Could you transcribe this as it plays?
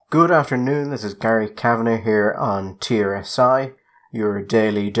Good afternoon, this is Gary Kavanagh here on TRSI, your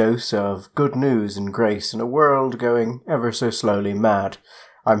daily dose of good news and grace in a world going ever so slowly mad.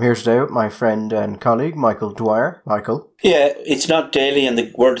 I'm here today with my friend and colleague, Michael Dwyer. Michael? Yeah, it's not daily and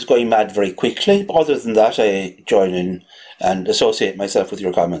the world is going mad very quickly. Other than that, I join in and associate myself with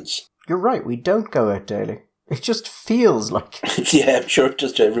your comments. You're right, we don't go out daily. It just feels like... Yeah, I'm sure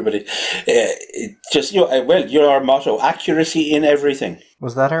just to everybody. You're our motto, accuracy in everything.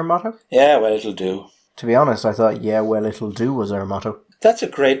 Was that our motto? Yeah, well, it'll do. To be honest, I thought, yeah, well, it'll do was our motto. That's a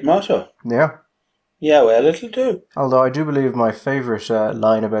great motto. Yeah. Yeah, well, it'll do. Although I do believe my favourite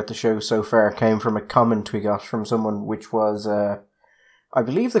line about the show so far came from a comment we got from someone, which was, I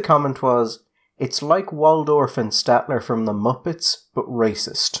believe the comment was, it's like Waldorf and Statler from the Muppets, but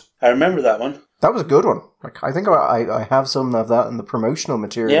racist. I remember that one. That was a good one. Like, I think I have some of that in the promotional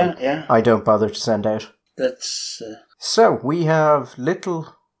material. Yeah. I don't bother to send out. That's... So, we have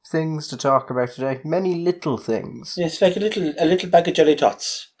little things to talk about today. Many little things. It's like a little bag of jelly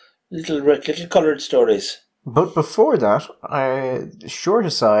tots. Little coloured stories. But before that, short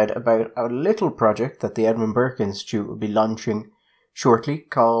aside about a little project that the Edmund Burke Institute will be launching shortly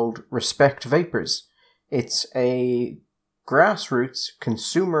called Respect Vapors. It's a grassroots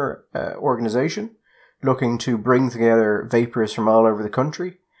consumer organisation looking to bring together vapors from all over the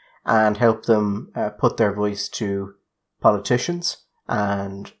country and help them put their voice to politicians.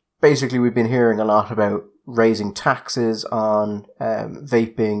 And basically we've been hearing a lot about raising taxes on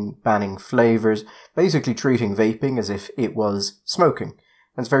vaping, banning flavours, basically treating vaping as if it was smoking.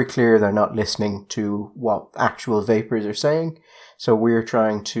 And it's very clear they're not listening to what actual vapors are saying. So we're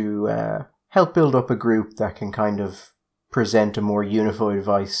trying to help build up a group that can kind of present a more unified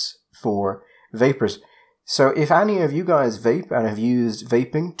voice for vapors. So if any of you guys vape and have used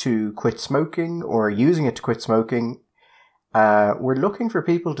vaping to quit smoking or are using it to quit smoking, we're looking for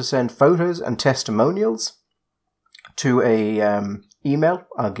people to send photos and testimonials to a email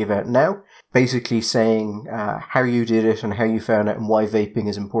I'll give out now, basically saying how you did it and how you found it and why vaping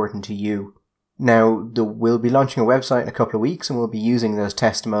is important to you. Now, we'll be launching a website in a couple of weeks and we'll be using those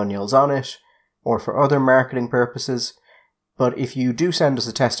testimonials on it or for other marketing purposes. But if you do send us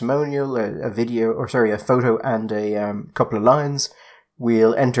a testimonial, a photo and a couple of lines,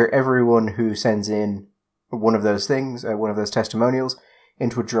 we'll enter everyone who sends in one of those things, one of those testimonials,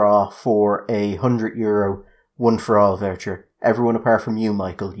 into a draw for a €100 one-for-all voucher. Everyone apart from you,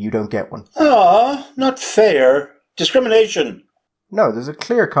 Michael. You don't get one. Not fair. Discrimination. No, there's a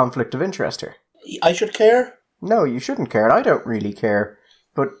clear conflict of interest here. I should care? No, you shouldn't care, and I don't really care.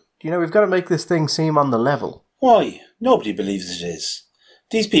 But, we've got to make this thing seem on the level. Why? Nobody believes it is.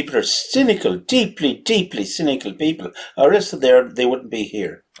 These people are cynical, deeply, deeply cynical people, or else they wouldn't be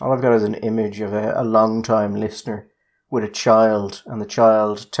here. All I've got is an image of a long-time listener with a child, and the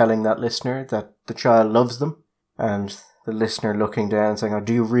child telling that listener that the child loves them, and the listener looking down saying, "Oh,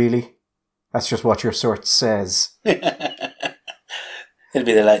 do you really? That's just what your sort says." It'll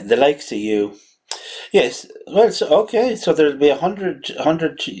be the likes of you. Yes, well, so there'll be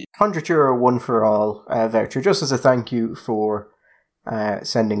 €100 one-for-all voucher, just as a thank you for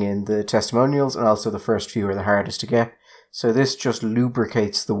sending in the testimonials, and also the first few are the hardest to get. So this just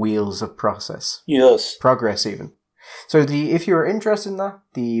lubricates the wheels of process. Yes. Progress, even. So if you're interested in that,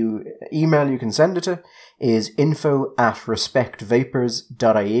 the email you can send it to is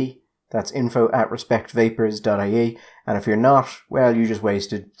info@respectvapors.ie. That's info@respectvapors.ie. And if you're not, well, you just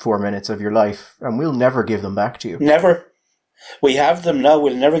wasted 4 minutes of your life, and we'll never give them back to you. Never. We have them now,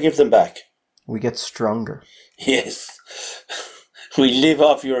 we'll never give them back. We get stronger. Yes. We live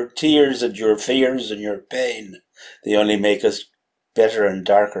off your tears and your fears and your pain. They only make us better and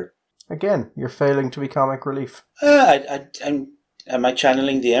darker. Again, you're failing to be comic relief. Am I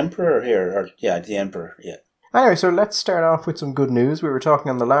channeling the Emperor here? The Emperor, yeah. Anyway, so let's start off with some good news. We were talking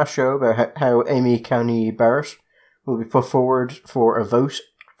on the last show about how Amy Coney Barrett will be put forward for a vote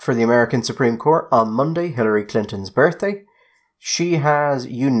for the American Supreme Court on Monday, Hillary Clinton's birthday. She has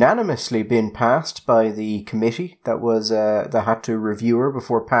unanimously been passed by the committee that had to review her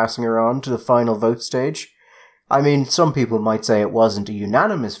before passing her on to the final vote stage. I mean, some people might say it wasn't a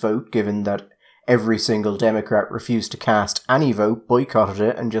unanimous vote, given that every single Democrat refused to cast any vote, boycotted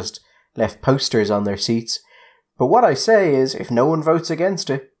it, and just left posters on their seats. But what I say is, if no one votes against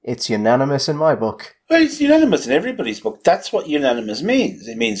it, it's unanimous in my book. Well, it's unanimous in everybody's book. That's what unanimous means.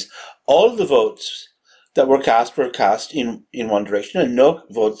 It means all the votes that were cast in one direction and no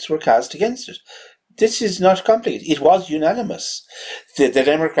votes were cast against it. This is not complicated. It was unanimous. The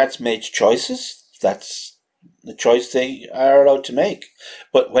Democrats made choices. That's the choice they are allowed to make.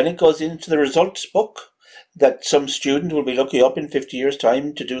 But when it goes into the results book, that some student will be looking up in 50 years'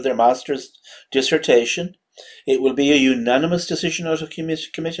 time to do their master's dissertation. It will be a unanimous decision out of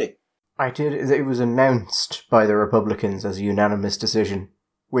committee. It was announced by the Republicans as a unanimous decision,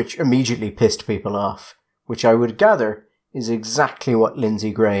 which immediately pissed people off, which I would gather is exactly what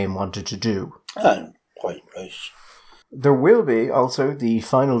Lindsey Graham wanted to do. Quite right. There will be also the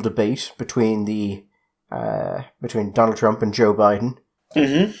final debate between Donald Trump and Joe Biden.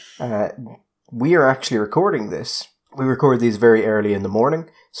 Mm-hmm. We are actually recording this. We record these very early in the morning,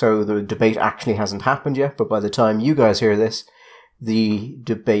 so the debate actually hasn't happened yet, but by the time you guys hear this, the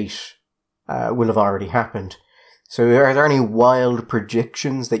debate will have already happened. So are there any wild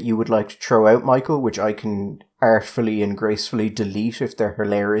predictions that you would like to throw out, Michael, which I can artfully and gracefully delete if they're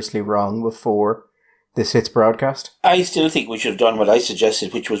hilariously wrong before this hits broadcast? I still think we should have done what I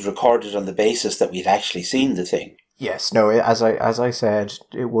suggested, which was recorded on the basis that we'd actually seen the thing. Yes, no, as I said,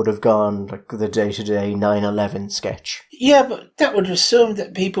 it would have gone like the day-to-day 9/11 sketch. Yeah, but that would assume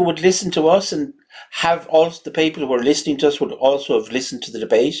that people would listen to us and have also the people who are listening to us would also have listened to the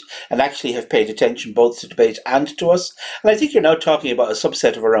debate and actually have paid attention both to the debate and to us. And I think you're now talking about a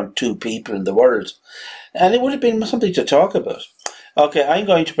subset of around 2 people in the world. And it would have been something to talk about. Okay, I'm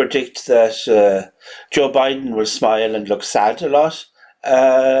going to predict that Joe Biden will smile and look sad a lot.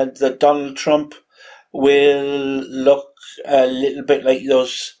 That Donald Trump will look a little bit like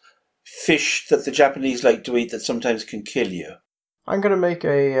those fish that the Japanese like to eat that sometimes can kill you. I'm going to make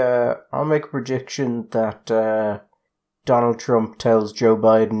I'll make a prediction that Donald Trump tells Joe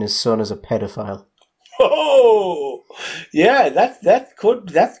Biden his son is a pedophile. Oh, yeah, that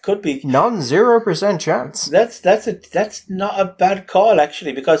could be non-0% chance. That's not a bad call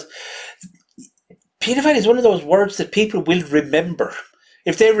actually, because pedophile is one of those words that people will remember.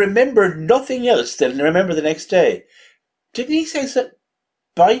 If they remember nothing else, they'll remember the next day. Didn't he say that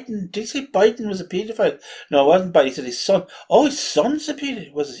Biden? Did he say Biden was a paedophile? No, it wasn't Biden. He said his son. Oh, his son's a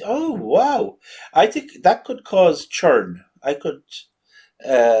paedophile. Was it? Oh, wow. I think that could cause churn.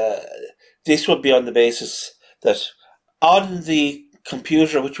 This would be on the basis that on the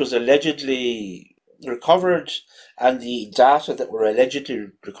computer, which was allegedly recovered, and the data that were allegedly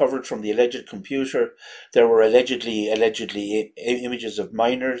recovered from the alleged computer, there were allegedly images of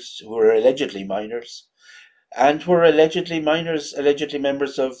minors who were allegedly minors, and were allegedly members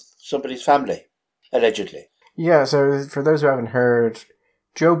of somebody's family, allegedly. Yeah, so for those who haven't heard,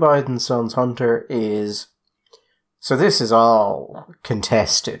 Joe Biden's son's Hunter is... So this is all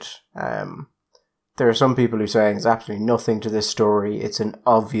contested. There are some people who are saying there's absolutely nothing to this story. It's an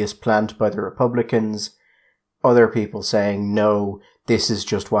obvious plant by the Republicans. Other people saying, no, this is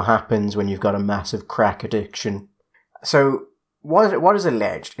just what happens when you've got a massive crack addiction. So what is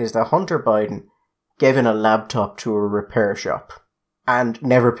alleged is that Hunter Biden gave in a laptop to a repair shop and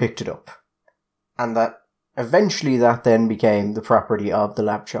never picked it up. And that eventually that then became the property of the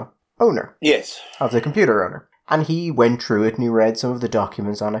laptop owner. Yes. Of the computer owner. And he went through it and he read some of the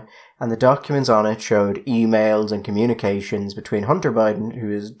documents on it. And the documents on it showed emails and communications between Hunter Biden,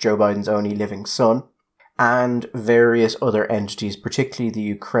 who is Joe Biden's only living son, and various other entities, particularly the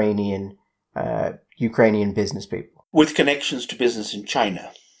Ukrainian business people. With connections to business in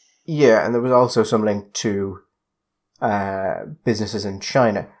China. Yeah, and there was also some link to businesses in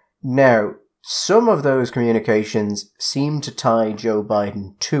China. Now, some of those communications seem to tie Joe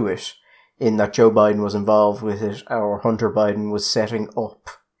Biden to it, in that Joe Biden was involved with it, or Hunter Biden was setting up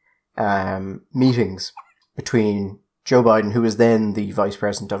meetings between Joe Biden, who was then the Vice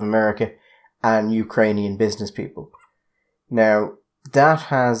President of America, and Ukrainian business people. Now, that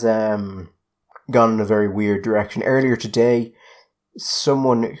has gone in a very weird direction. Earlier today,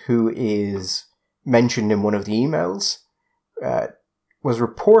 someone who is mentioned in one of the emails was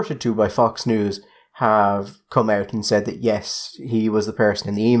reported to by Fox News have come out and said that yes, he was the person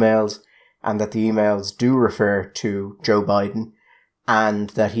in the emails, and that the emails do refer to Joe Biden,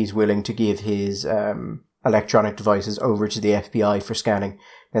 and that he's willing to give his electronic devices over to the FBI for scanning.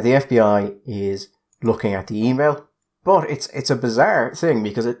 Now, the FBI is looking at the email, but it's a bizarre thing,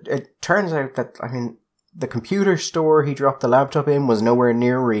 because it turns out that, the computer store he dropped the laptop in was nowhere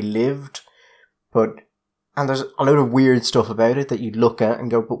near where he lived, and there's a load of weird stuff about it that you'd look at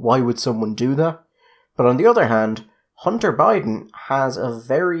and go, but why would someone do that? But on the other hand, Hunter Biden has a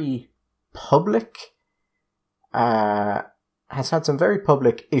very public, has had some very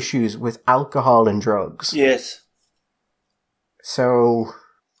public issues with alcohol and drugs. Yes. So...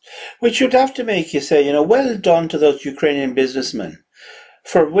 Which would have to make you say, well done to those Ukrainian businessmen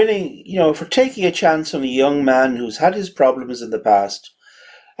for winning, for taking a chance on a young man who's had his problems in the past.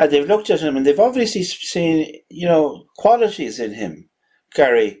 And they've looked at him and they've obviously seen, qualities in him,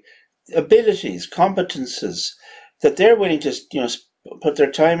 Gary. abilities, competences, that they're willing to, put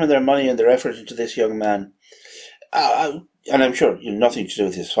their time and their money and their effort into this young man. And I'm sure nothing to do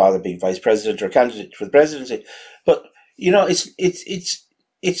with his father being vice president or candidate for the presidency, but this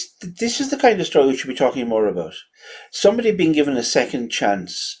is the kind of story we should be talking more about. Somebody being given a second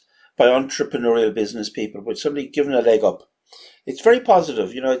chance by entrepreneurial business people, with somebody given a leg up. It's very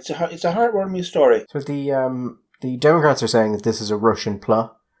positive. It's a heartwarming story. So the Democrats are saying that this is a Russian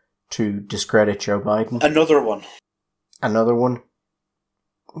plot to discredit Joe Biden. Another one.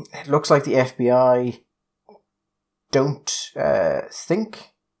 It looks like the FBI don't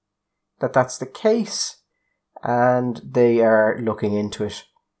think that that's the case, and they are looking into it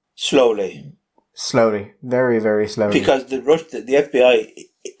slowly, very, very slowly. Because the FBI,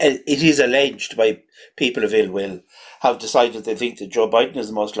 it is alleged by people of ill will, have decided they think that Joe Biden is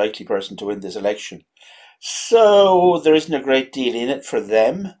the most likely person to win this election. So there isn't a great deal in it for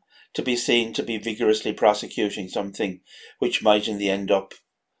them to be seen to be vigorously prosecuting something which might in the end up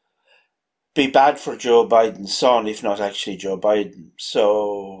be bad for Joe Biden's son, if not actually Joe Biden.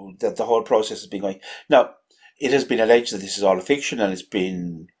 So that the whole process has been going. Now, it has been alleged that this is all a fiction, and it's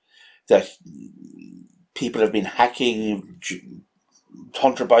been that people have been hacking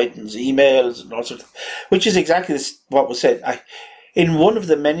Hunter Biden's emails and all sorts of, which is exactly what was said. In one of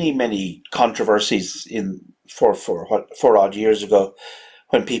the many, many controversies for odd years ago,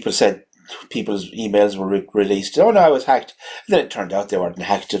 when people said people's emails were released, oh no, I was hacked. And then it turned out they weren't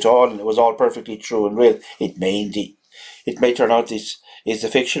hacked at all, and it was all perfectly true and real. It may turn out this is a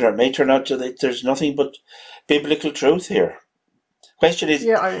fiction, or it may turn out that there's nothing but biblical truth here. Question is,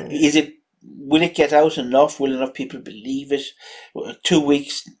 will it get out enough? Will enough people believe it? 2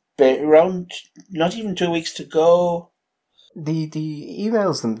 weeks, not even 2 weeks to go. The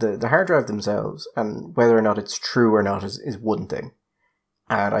emails, the hard drive themselves, and whether or not it's true or not is one thing.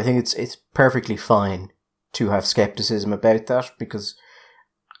 And I think it's perfectly fine to have skepticism about that, because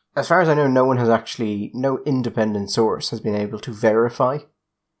as far as I know, no independent source has been able to verify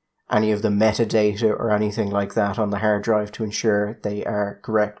any of the metadata or anything like that on the hard drive to ensure they are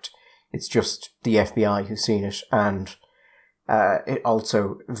correct. It's just the FBI who's seen it, and it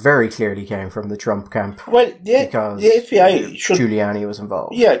also very clearly came from the Trump camp. Well, because the FBI Giuliani was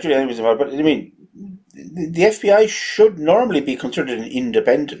involved. Yeah, Giuliani was involved, but I mean, the FBI should normally be considered an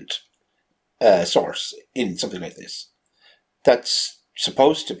independent source in something like this. That's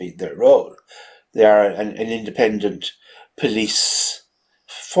supposed to be their role. They are an independent police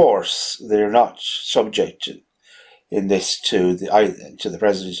force. They're not subject in this to the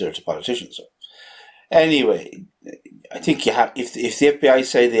presidency or to politicians. So, anyway, I think you have, if the FBI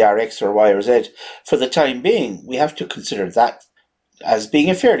say they are X or Y or Z, for the time being, we have to consider that as being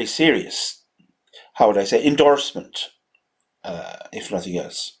a fairly serious, how would I say, endorsement, if nothing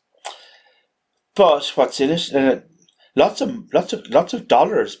else. But what's in it? Lots of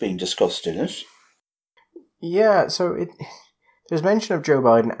dollars being discussed in it. Yeah, so there's mention of Joe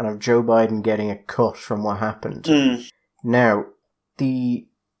Biden and of Joe Biden getting a cut from what happened. Now,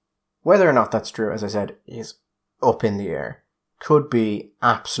 whether or not that's true, as I said, is up in the air. Could be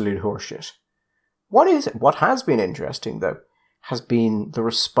absolute horseshit. What has been interesting, though, has been the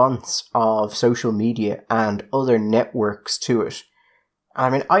response of social media and other networks to it.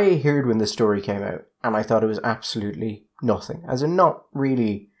 I mean, I heard when the story came out, and I thought it was absolutely nothing. As in, not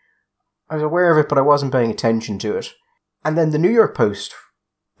really. I was aware of it, but I wasn't paying attention to it. And then the New York Post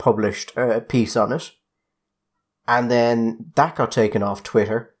published a piece on it, and then that got taken off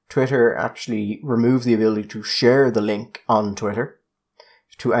Twitter. Twitter actually removed the ability to share the link on Twitter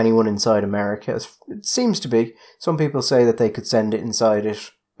to anyone inside America. It seems to be. Some people say that they could send it inside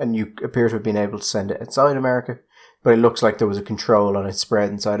it, and you appear to have been able to send it outside America, but it looks like there was a control on its spread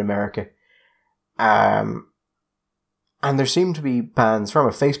inside America. And there seemed to be bans from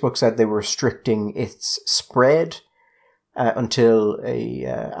it. Facebook said they were restricting its spread until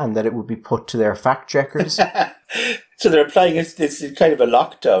and that it would be put to their fact checkers. So they're applying it's kind of a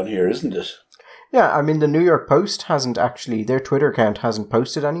lockdown here, isn't it? Yeah, I mean, the New York Post their Twitter account hasn't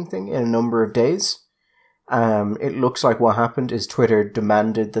posted anything in a number of days. It looks like what happened is Twitter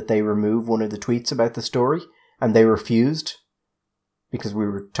demanded that they remove one of the tweets about the story, and they refused, because we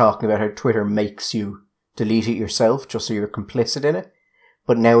were talking about how Twitter makes you delete it yourself just so you're complicit in it.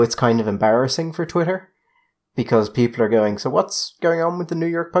 But now it's kind of embarrassing for Twitter, because people are going, so what's going on with the New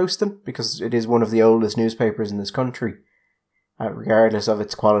York Post then? Because it is one of the oldest newspapers in this country, regardless of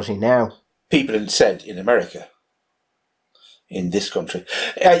its quality now. People had said in America, in this country.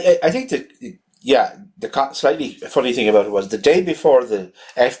 I think that, the slightly funny thing about it was the day before the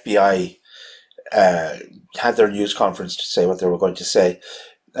FBI had their news conference to say what they were going to say,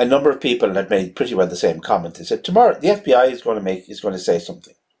 a number of people had made pretty well the same comment. They said tomorrow the FBI is going to say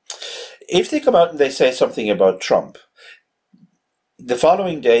something. If they come out and they say something about Trump, the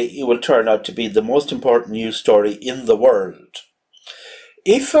following day it will turn out to be the most important news story in the world.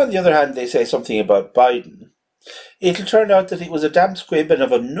 If, on the other hand, they say something about Biden, it'll turn out that it was a damn squib and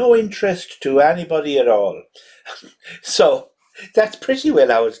of no interest to anybody at all. So that's pretty well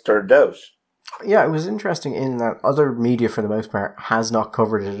how it's turned out. Yeah, it was interesting in that other media, for the most part, has not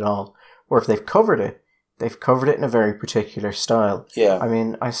covered it at all. Or if they've covered it in a very particular style. Yeah. I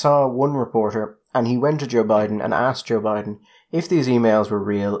mean, I saw one reporter, and he went to Joe Biden and asked Joe Biden if these emails were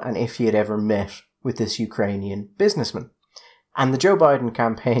real and if he had ever met with this Ukrainian businessman. And the Joe Biden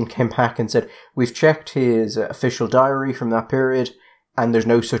campaign came back and said, we've checked his official diary from that period, and there's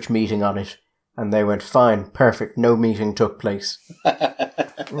no such meeting on it. And they went, fine, perfect, no meeting took place.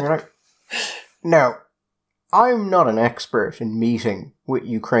 Right? Now, I'm not an expert in meeting with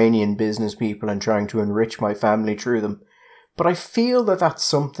Ukrainian business people and trying to enrich my family through them, but I feel that that's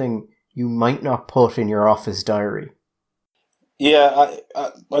something you might not put in your office diary. Yeah,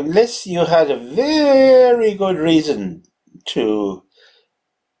 unless you had a very good reason to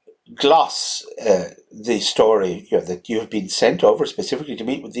gloss the story that you have been sent over specifically to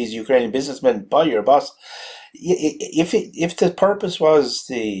meet with these Ukrainian businessmen by your boss. If the purpose was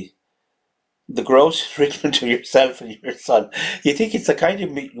the gross enrichment of yourself and your son, you think it's the kind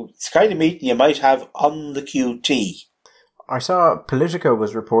of meeting you might have on the QT. I saw Politico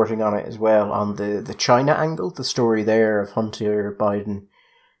was reporting on it as well, on the China angle, the story there of Hunter Biden,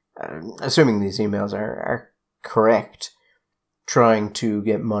 assuming these emails are correct, trying to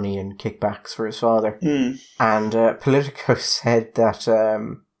get money and kickbacks for his father. And Politico said that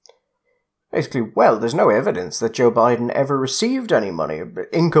basically, well, there's no evidence that Joe Biden ever received any money.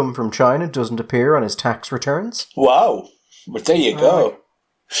 Income from China doesn't appear on his tax returns. Wow. But there you go.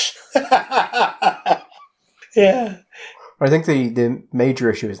 Yeah. I think the major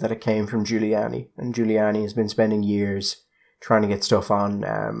issue is that it came from Giuliani, and Giuliani has been spending years trying to get stuff on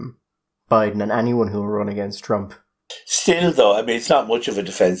Biden and anyone who will run against Trump. Still, though, I mean, it's not much of a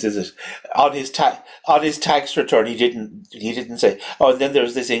defense, is it? On his tax return, he didn't say, "Oh, and then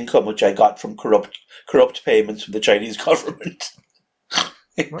there's this income which I got from corrupt payments from the Chinese government."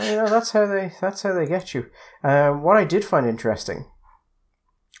 Well, yeah, that's how they get you. What I did find interesting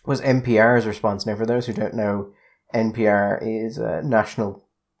was NPR's response. Now, for those who don't know, NPR is National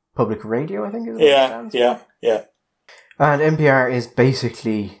Public Radio, I think is what it stands for. Yeah. And NPR is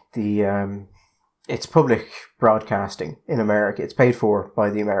basically the it's public broadcasting in America. It's paid for by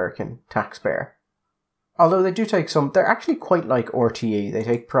the American taxpayer. Although they do take they're actually quite like RTE. They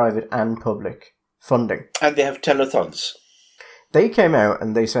take private and public funding. And they have telethons. They came out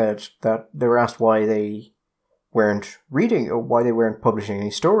and they said that they were asked why they weren't reading or why they weren't publishing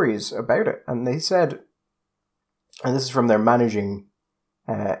any stories about it. And they said, and this is from their managing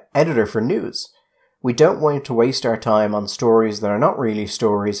editor for news, we don't want to waste our time on stories that are not really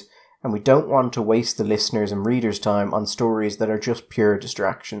stories, and we don't want to waste the listeners' and readers' time on stories that are just pure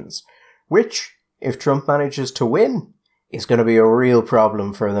distractions, which, if Trump manages to win, is going to be a real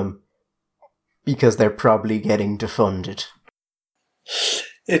problem for them, because they're probably getting defunded.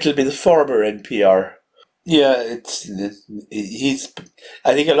 It'll be the former NPR. Yeah,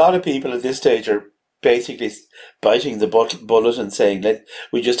 I think a lot of people at this stage are basically biting the bullet and saying,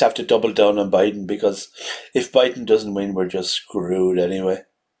 we just have to double down on Biden, because if Biden doesn't win, we're just screwed anyway.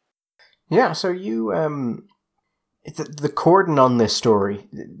 Yeah, so the cordon on this story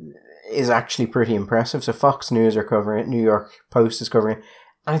is actually pretty impressive. So Fox News are covering it, New York Post is covering it,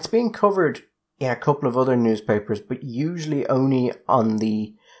 and it's being covered in a couple of other newspapers, but usually only on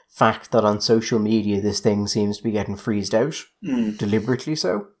the fact that on social media this thing seems to be getting freezed out, deliberately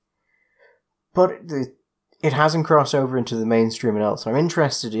so. But it hasn't crossed over into the mainstream at all, so I'm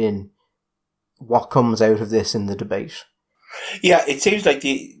interested in what comes out of this in the debate. Yeah, it seems like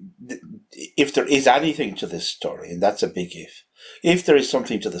if there is anything to this story, and that's a big if there is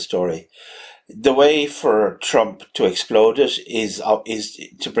something to the story, the way for Trump to explode it is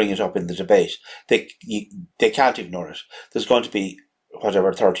to bring it up in the debate. They can't ignore it. There's going to be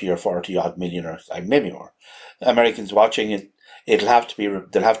 30 or 40 odd million, or maybe more, Americans watching it. They'll have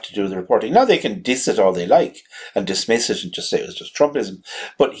to do the reporting. Now they can diss it all they like and dismiss it and just say it was just Trumpism,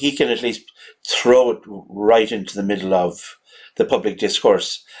 but he can at least throw it right into the middle of the public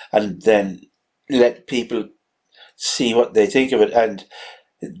discourse and then let people see what they think of it. And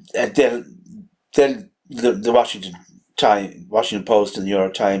then the Washington Post and the New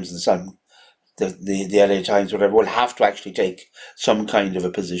York Times and some the LA Times, whatever, will have to actually take some kind of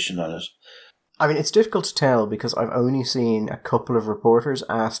a position on it. I mean, it's difficult to tell because I've only seen a couple of reporters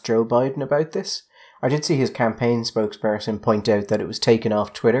ask Joe Biden about this. I did see his campaign spokesperson point out that it was taken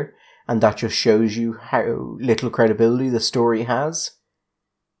off Twitter, and that just shows you how little credibility the story has,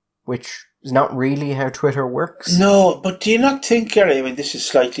 which is not really how Twitter works. No, but do you not think, Gary, I mean, this is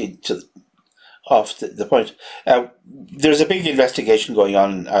slightly off the point. There's a big investigation going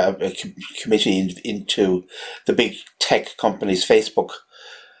on, a committee into the big tech companies, Facebook,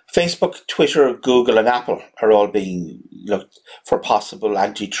 Twitter, Google, and Apple are all being looked for possible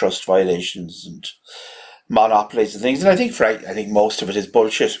antitrust violations and monopolies and things. And I think most of it is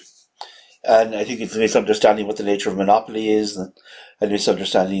bullshit. And I think it's a misunderstanding what the nature of monopoly is, and a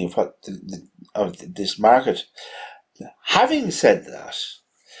misunderstanding of what of this market. Having said that,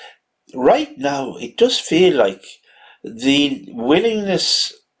 right now it does feel like the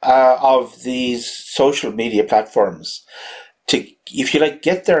willingness of these social media platforms to, if you like,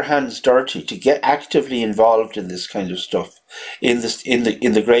 get their hands dirty, to get actively involved in this kind of stuff, in the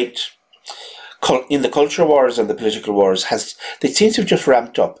culture wars and the political wars, they seem to have just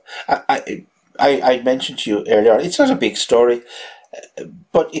ramped up. I mentioned to you earlier, it's not a big story,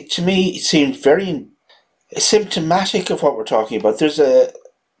 but to me it seemed very symptomatic of what we're talking about. There's a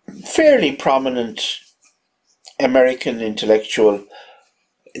fairly prominent American intellectual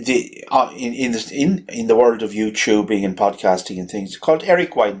in the world of YouTubing and podcasting and things, called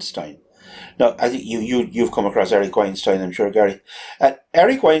Eric Weinstein. Now, I think you've come across Eric Weinstein, I'm sure, Gary.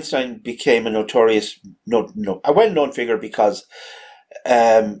 Eric Weinstein became a well-known figure because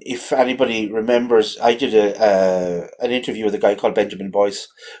if anybody remembers, I did an interview with a guy called Benjamin Boyce,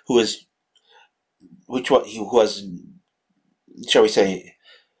 who has, shall we say,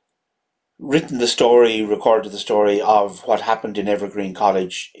 written the story, recorded the story of what happened in Evergreen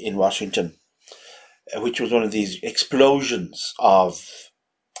College in Washington, which was one of these explosions of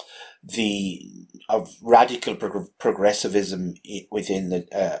radical progressivism within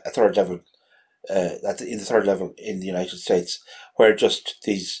the third level, in the third level in the United States, where just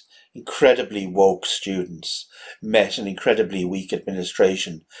these incredibly woke students met an incredibly weak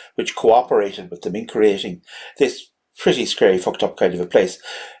administration, which cooperated with them in creating this pretty scary, fucked up kind of a place.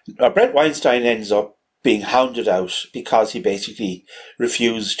 Brett Weinstein ends up being hounded out because he basically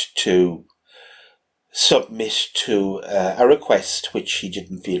refused to submit to a request which he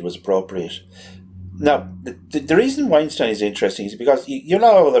didn't feel was appropriate. Now, the reason Weinstein is interesting is because you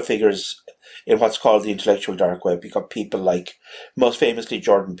know other figures in what's called the intellectual dark web. You've got people like, most famously,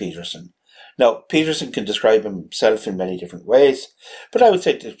 Jordan Peterson. Now, Peterson can describe himself in many different ways, but I would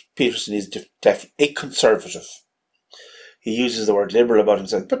say that Peterson is a conservative. He uses the word liberal about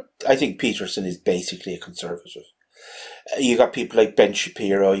himself, but I think Peterson is basically a conservative. You got people like Ben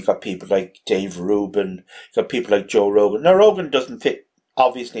Shapiro, you got people like Dave Rubin, you got people like Joe Rogan. Now, Rogan doesn't fit,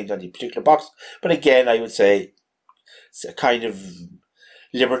 obviously, into any particular box, but again, I would say it's a kind of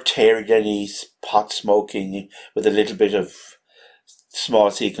libertarian-y, pot-smoking, with a little bit of small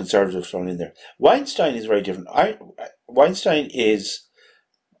c conservative thrown in there. Weinstein is very different. Weinstein is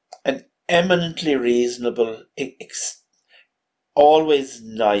an eminently reasonable, always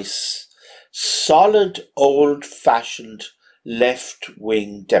nice, solid, old-fashioned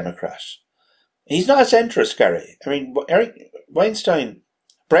left-wing Democrat. He's not a centrist, Gary. I mean,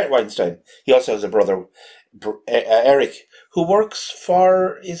 Brett Weinstein, he also has a brother, Eric, who works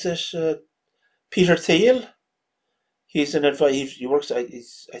for, Peter Thiel? He's an advisor. He works, I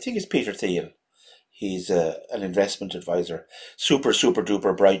think it's Peter Thiel. He's an investment advisor. Super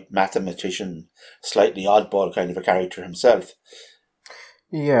duper bright mathematician, slightly oddball kind of a character himself.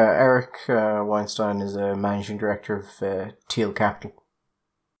 Yeah, Eric Weinstein is a managing director of Thiel Capital.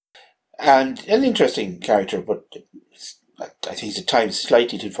 And an interesting character, but I think he's at times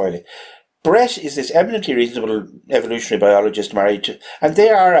slightly too foily. Brett is this eminently reasonable evolutionary biologist married to, and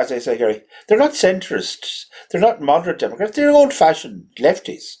they are, as I say, Gary, they're not centrists, they're not moderate Democrats, they're old-fashioned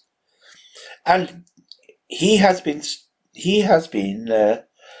lefties. And he has been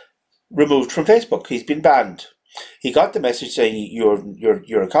removed from Facebook. He's been banned. He got the message saying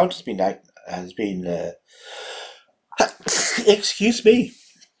your account has been excuse me,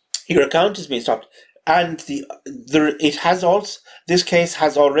 your account has been stopped, and this case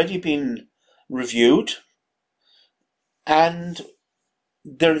has already been reviewed, and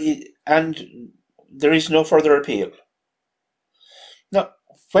there is no further appeal. Now,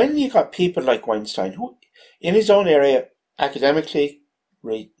 when you got people like Weinstein, who in his own area, academically,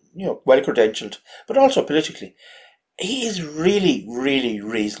 well credentialed, but also politically, he is really, really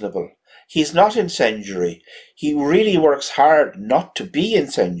reasonable. He's not incendiary. He really works hard not to be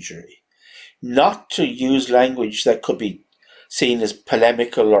incendiary, not to use language that could be seen as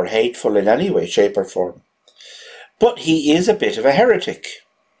polemical or hateful in any way, shape or form. But he is a bit of a heretic.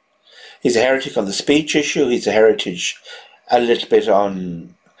 He's a heretic on the speech issue. He's a heretic a little bit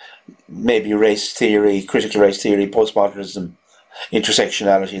on maybe race theory, critical race theory, postmodernism,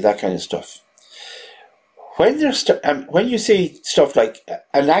 intersectionality, that kind of stuff. When when you see stuff like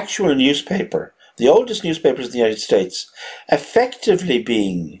an actual newspaper, the oldest newspapers in the United States, effectively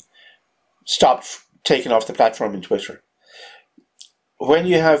being stopped, taken off the platform in Twitter, when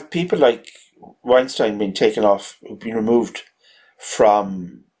you have people like Weinstein being taken off, being removed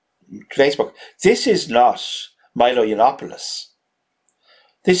from Facebook, this is not Milo Yiannopoulos.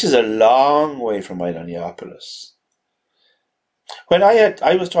 This is a long way from Milo Yiannopoulos. When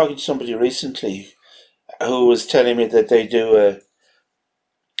I was talking to somebody recently who was telling me that they do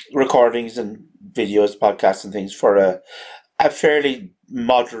recordings and videos, podcasts and things for a fairly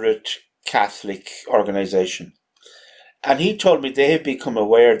moderate Catholic organisation. And he told me they have become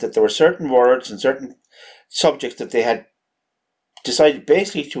aware that there were certain words and certain subjects that they had decided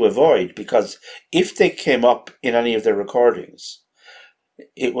basically to avoid, because if they came up in any of their recordings,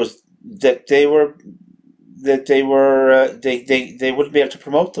 it was that they wouldn't be able to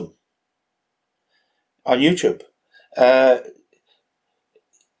promote them on YouTube.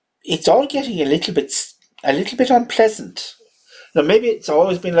 It's all getting a little bit unpleasant. Now, maybe it's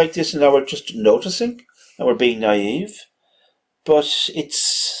always been like this, and now we're just noticing, and we're being naive. But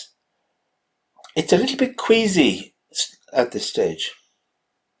it's a little bit queasy at this stage,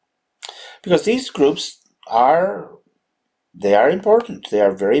 because these groups are important. They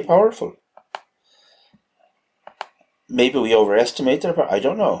are very powerful. Maybe we overestimate their power. I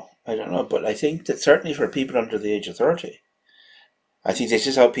don't know. But I think that certainly for people under the age of 30, I think this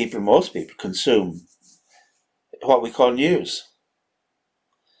is how most people consume what we call news.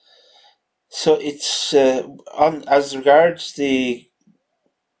 So it's as regards the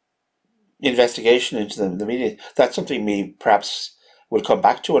investigation into the media, that's something we perhaps will come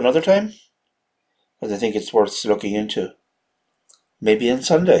back to another time, because I think it's worth looking into. Maybe on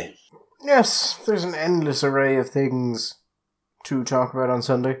Sunday. Yes, there's an endless array of things to talk about on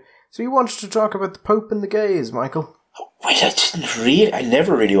Sunday. So you wanted to talk about the Pope and the gays, Michael? Well, I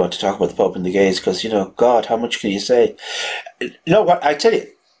never really want to talk about the Pope and the gays, because, God, how much can you say? No, what I tell you,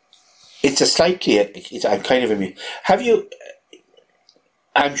 I'm kind of amused.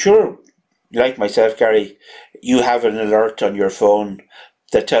 I'm sure, like myself, Gary, you have an alert on your phone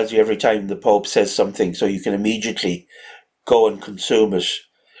that tells you every time the Pope says something, so you can immediately go and consume it,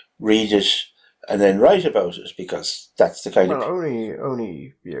 read it, and then write about it, because that's the kind of... Well,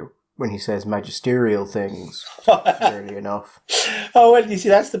 only when he says magisterial things, fairly enough. Oh, well, you see,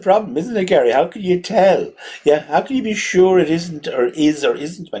 that's the problem, isn't it, Gary? How can you tell? Yeah, how can you be sure it isn't or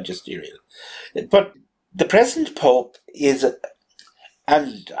isn't magisterial? But the present Pope is,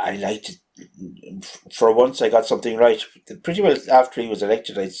 and I liked it, for once I got something right. Pretty well after he was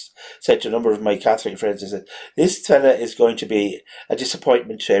elected, I said to a number of my Catholic friends, I said, this fella is going to be a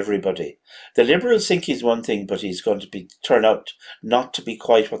disappointment to everybody. The Liberals think he's one thing, but he's going to turn out not to be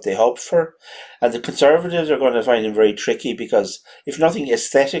quite what they hoped for. And the Conservatives are going to find him very tricky, because if nothing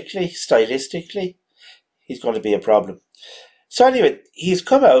aesthetically, stylistically, he's going to be a problem. So anyway, he's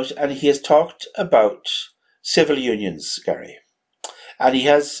come out and he has talked about civil unions, Gary. And he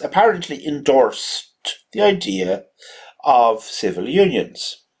has apparently endorsed the idea of civil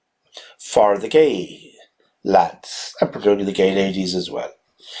unions for the gay lads, and particularly the gay ladies as well.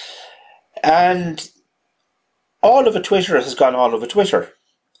 And all over Twitter has gone all over Twitter.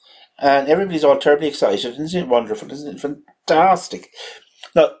 And everybody's all terribly excited. Isn't it wonderful? Isn't it fantastic?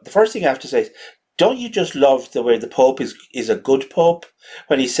 Now, the first thing I have to say is, don't you just love the way the Pope is a good Pope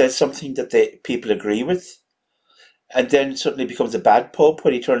when he says something that people agree with, and then suddenly becomes a bad Pope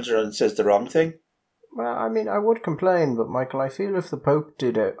when he turns around and says the wrong thing? Well, I mean, I would complain, but Michael, I feel if the Pope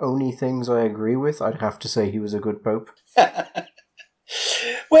did only things I agree with, I'd have to say he was a good Pope.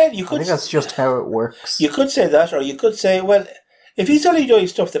 Well, you could... I think that's just how it works. You could say that, or you could say, well, if he's only doing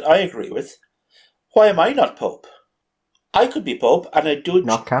stuff that I agree with, why am I not Pope? I could be Pope, and I'd do it...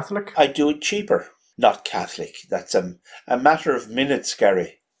 Not Catholic? I'd do it cheaper. Not Catholic. That's a matter of minutes,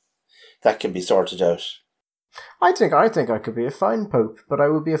 Gary. That can be sorted out. I think I could be a fine Pope, but I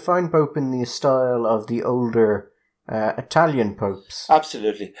would be a fine Pope in the style of the older Italian popes.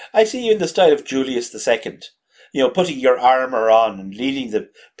 Absolutely. I see you in the style of Julius II. Putting your armour on and leading the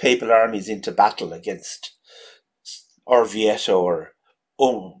papal armies into battle against Orvieto or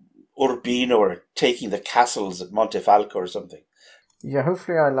Urbino, or taking the castles at Montefalco or something. Yeah,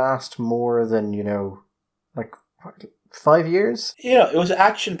 hopefully I last more than, 5 years? It was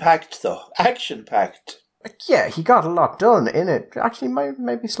action-packed, though. Action-packed. Yeah, he got a lot done in it. Actually,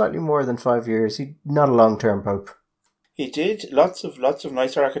 maybe slightly more than 5 years. He's not a long-term pope. He did lots of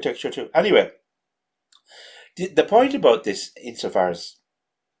nice architecture too. Anyway, the point about this, insofar as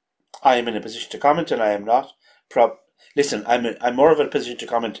I am in a position to comment, and I am not. Listen, I'm more of a position to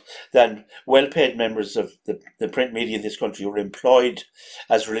comment than well-paid members of the print media in this country who are employed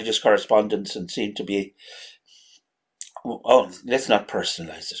as religious correspondents and seem to be. Oh, let's not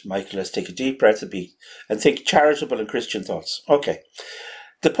personalise it, Michael. Let's take a deep breath and think charitable and Christian thoughts. Okay.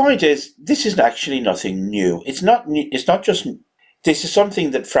 The point is, this is actually nothing new. It's not new. It's not just. This is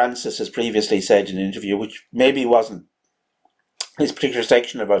something that Francis has previously said in an interview, which maybe wasn't this particular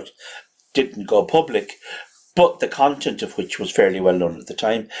section about didn't go public, but the content of which was fairly well known at the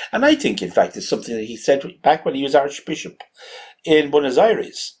time. And I think, in fact, it's something that he said back when he was Archbishop in Buenos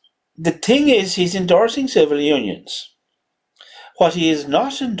Aires. The thing is, he's endorsing civil unions. What he is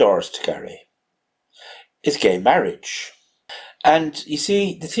not endorsed, Gary, is gay marriage. And you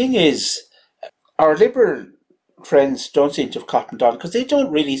see, the thing is, our liberal friends don't seem to have cottoned on because they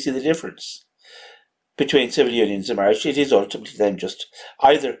don't really see the difference between civil unions and marriage. It is ultimately then just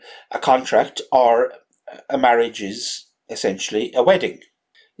either a contract or a marriage is essentially a wedding.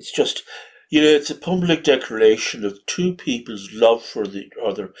 It's just, it's a public declaration of two people's love for the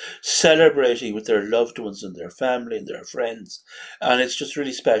other, celebrating with their loved ones and their family and their friends. And it's just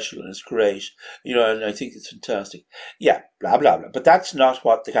really special and it's great, and I think it's fantastic. Yeah, blah, blah, blah. But that's not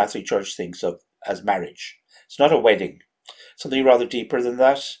what the Catholic Church thinks of as marriage. It's not a wedding. Something rather deeper than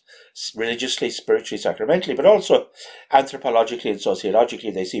that, religiously, spiritually, sacramentally, but also anthropologically and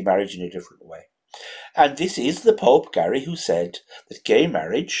sociologically, they see marriage in a different way. And this is the Pope, Gary, who said that gay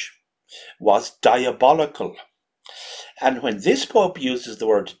marriage was diabolical. And when this Pope uses the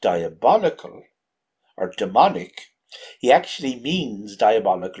word diabolical or demonic, he actually means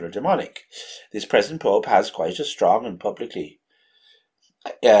diabolical or demonic. This present Pope has quite a strong and publicly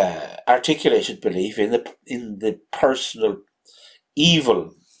articulated belief in the personal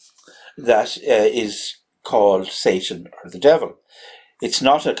evil that is called Satan or the devil. It's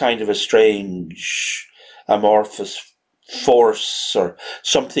not a kind of a strange, amorphous force or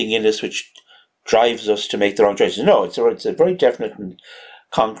something in us which drives us to make the wrong choices. No, it's a very definite and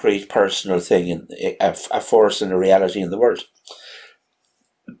concrete personal thing, a force and a reality in the world.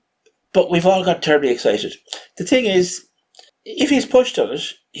 But we've all got terribly excited. The thing is, if he's pushed on it,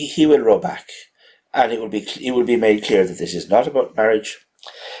 he will row back, and it will be made clear that this is not about marriage.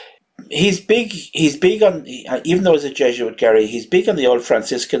 He's big on, even though he's a Jesuit, Gary, he's big on the old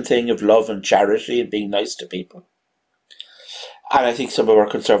Franciscan thing of love and charity and being nice to people. And I think some of our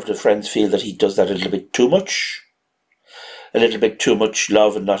conservative friends feel that he does that a little bit too much. A little bit too much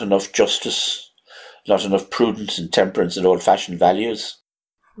love and not enough justice, not enough prudence and temperance and old-fashioned values.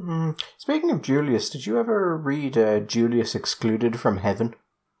 Speaking of Julius, did you ever read Julius Excluded from Heaven?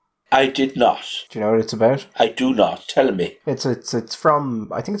 I did not. Do you know what it's about? I do not. Tell me. It's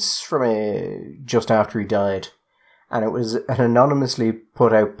from, I think it's from just after he died. And it was an anonymously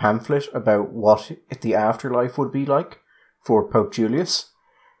put out pamphlet about what the afterlife would be like for Pope Julius.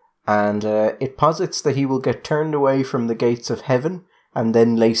 And it posits that he will get turned away from the gates of heaven and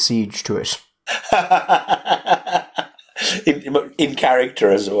then lay siege to it. in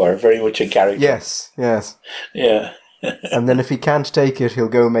character, as it were. Very much in character. Yes. Yeah. And then if he can't take it, he'll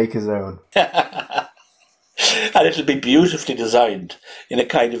go make his own. And it'll be beautifully designed in a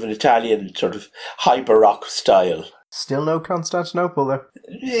kind of an Italian sort of high Baroque style. Still no Constantinople, though.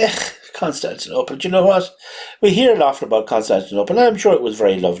 Yeah, Constantinople. Do you know what? We hear a lot about Constantinople, and I'm sure it was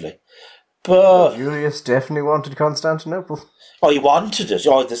very lovely. But Julius definitely wanted Constantinople. Oh, he wanted it.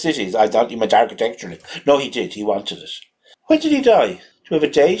 Oh, the cities. I thought you meant architecturally. No, he did. He wanted it. When did he die? Do we have a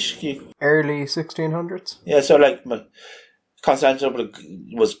date? Early 1600s. Yeah, so like Constantinople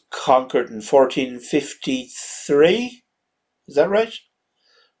was conquered in 1453. Is that right?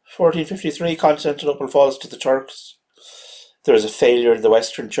 1453, Constantinople falls to the Turks. There was a failure in the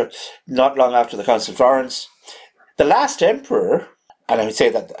Western Church not long after the Council of Florence. The last emperor, and I would say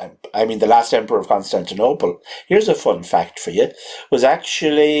that, I mean the last emperor of Constantinople, here's a fun fact for you, was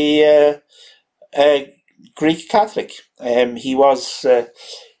actually a Greek Catholic. He recognized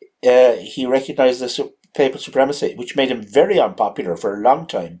the papal supremacy, which made him very unpopular for a long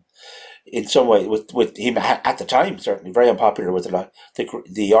time. In some way, with him at the time, certainly very unpopular with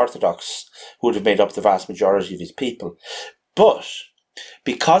the Orthodox, who would have made up the vast majority of his people. But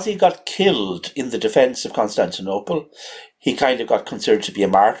because he got killed in the defense of Constantinople, he kind of got considered to be a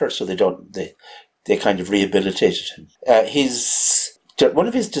martyr. So they kind of rehabilitated him. One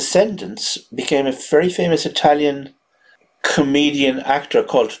of his descendants became a very famous Italian comedian actor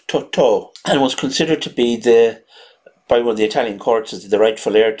called Totò, and was considered to be by one of the Italian courts as the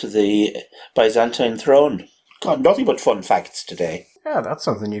rightful heir to the Byzantine throne. God, nothing but fun facts today. Yeah, that's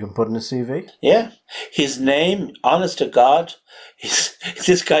something you can put in a CV. Yeah. His name, honest to God,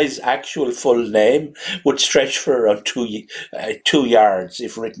 this guy's actual full name would stretch for around 2 yards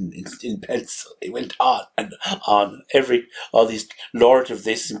if written in pencil. It went on and on. All these Lord of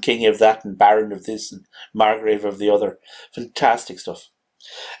this and King of that and Baron of this and Margrave of the other. Fantastic stuff.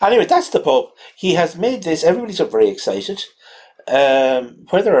 Anyway, that's the Pope. He has made this. Everybody's very excited.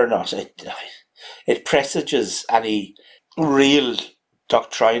 Whether or not it presages any real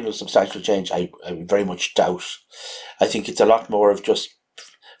doctrinal substantial change, I very much doubt. I think it's a lot more of just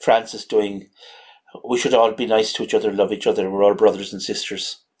Francis doing, we should all be nice to each other, love each other, we're all brothers and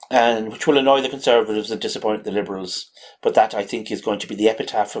sisters, and which will annoy the Conservatives and disappoint the Liberals. But that, I think, is going to be the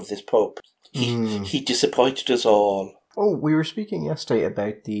epitaph of this Pope. He disappointed us all. Oh, we were speaking yesterday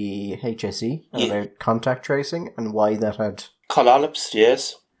about the HSE, about contact tracing, and why that had collapsed,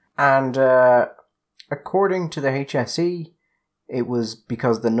 yes. And according to the HSE, it was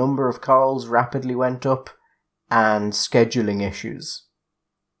because the number of calls rapidly went up and scheduling issues.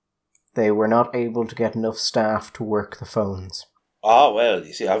 They were not able to get enough staff to work the phones. Ah, well,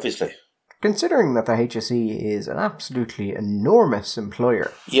 you see, obviously. Considering that the HSE is an absolutely enormous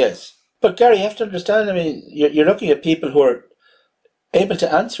employer. Yes. But Gary, you have to understand, I mean, you're looking at people who are able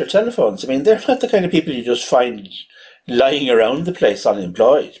to answer telephones. I mean, they're not the kind of people you just find lying around the place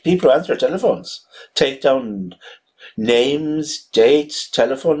unemployed. People who answer telephones, take down names, dates,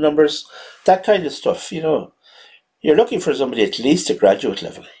 telephone numbers, that kind of stuff, you know. You're looking for somebody at least at graduate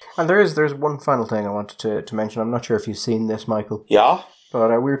level. And there's one final thing I wanted to mention. I'm not sure if you've seen this, Michael. Yeah? But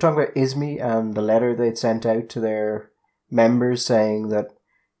we were talking about ISME and the letter they'd sent out to their members saying that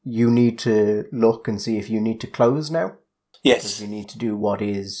you need to look and see if you need to close now. Yes. Because you need to do what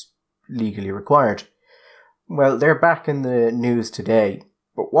is legally required. Well, they're back in the news today.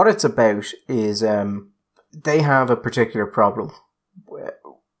 But what it's about is they have a particular problem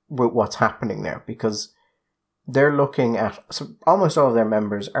with what's happening now, because they're looking at, so almost all of their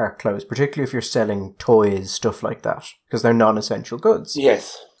members are closed, particularly if you're selling toys, stuff like that, because they're non-essential goods.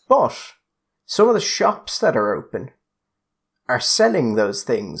 Yes. But some of the shops that are open are selling those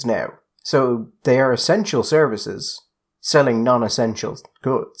things now. So they are essential services selling non-essential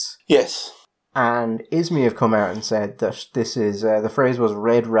goods. Yes. And ISME have come out and said that this is, the phrase was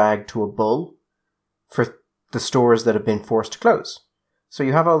red rag to a bull for the stores that have been forced to close. So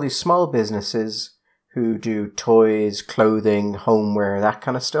you have all these small businesses who do toys, clothing, homeware, that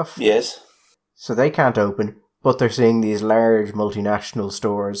kind of stuff. Yes. So they can't open, but they're seeing these large multinational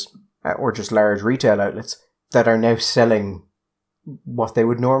stores, or just large retail outlets, that are now selling what they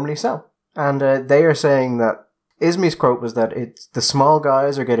would normally sell. And they are saying that ISME's quote was that it's the small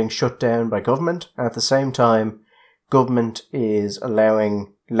guys are getting shut down by government, and at the same time, government is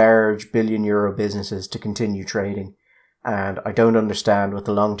allowing large billion-euro businesses to continue trading. And I don't understand what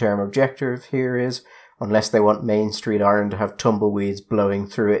the long-term objective here is, unless they want Main Street Ireland to have tumbleweeds blowing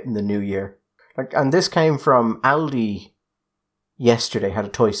through it in the new year. And this came from Aldi yesterday, had a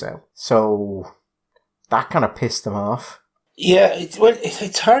toy sale. So that kind of pissed them off. Yeah,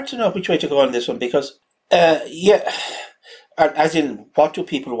 it's hard to know which way to go on this one, because, as in, what do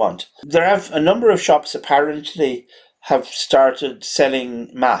people want? There have a number of shops apparently have started selling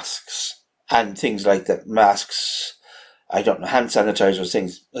masks and things like that. Masks, I don't know, hand sanitizers,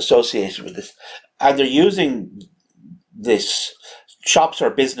 things associated with this. And they're using this, shops or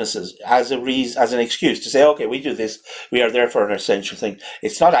businesses, as an excuse to say, okay, we do this, we are there for an essential thing.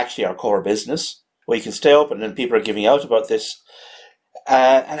 It's not actually our core business. We can stay open, and people are giving out about this.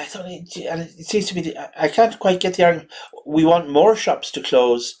 And I thought, and it seems to be, I can't quite get the argument. We want more shops to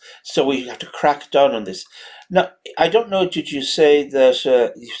close, so we have to crack down on this. Now, I don't know, did you say that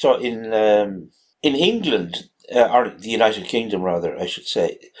you saw in England, or the United Kingdom rather, I should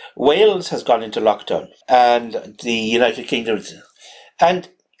say, Wales has gone into lockdown, and the United Kingdom, and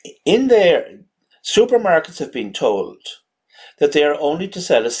in there, supermarkets have been told that they are only to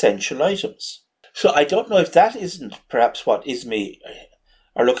sell essential items. So I don't know if that isn't perhaps what ISME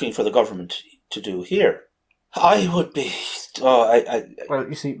are looking for the government to do here. I would be. Well,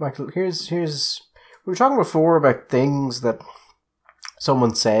 you see, Michael, here's. We were talking before about things that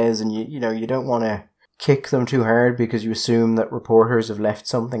someone says, and you don't want to kick them too hard because you assume that reporters have left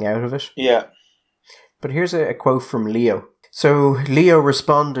something out of it. Yeah. But here's a quote from Leo. So Leo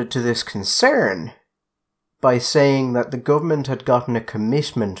responded to this concern by saying that the government had gotten a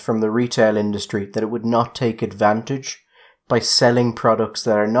commitment from the retail industry that it would not take advantage by selling products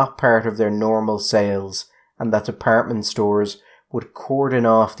that are not part of their normal sales and that department stores would cordon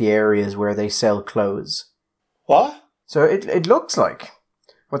off the areas where they sell clothes. What? So it looks like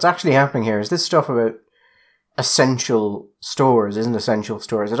what's actually happening here is this stuff about essential stores isn't essential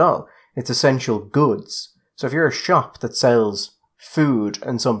stores at all. It's essential goods. So if you're a shop that sells food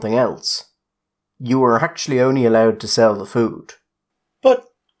and something else, you are actually only allowed to sell the food. But,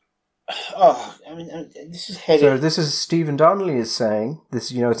 this is heady. So this is Stephen Donnelly is saying,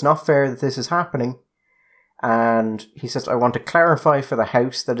 this, it's not fair that this is happening. And he says, I want to clarify for the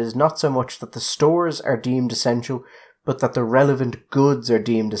House that it is not so much that the stores are deemed essential, but that the relevant goods are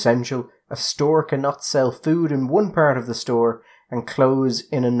deemed essential. A store cannot sell food in one part of the store and clothes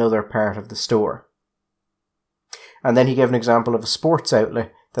in another part of the store. And then he gave an example of a sports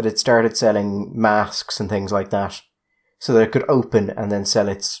outlet that had started selling masks and things like that, so that it could open and then sell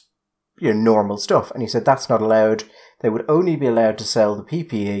its normal stuff. And he said that's not allowed. They would only be allowed to sell the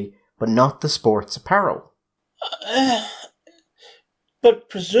PPE, but not the sports apparel. But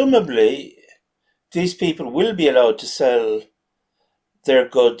presumably, these people will be allowed to sell their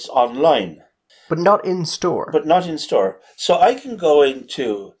goods online. But not in store. But not in store. So I can go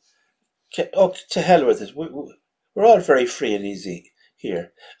into... to hell with it. We're all very free and easy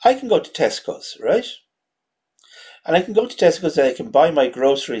here. I can go to Tesco's, right? And I can go to Tesco's and I can buy my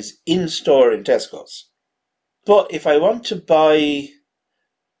groceries in store in Tesco's. But if I want to buy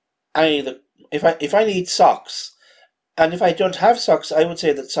if I need socks, and if I don't have socks, I would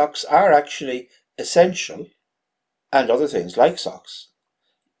say that socks are actually essential, and other things like socks.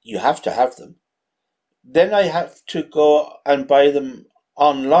 You have to have them. Then I have to go and buy them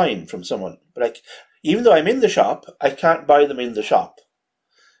online from someone. Like, even though I'm in the shop, I can't buy them in the shop,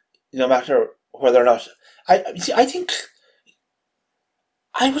 no matter whether or not. I think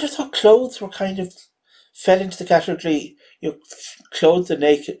I would have thought clothes were kind of fell into the category, clothe the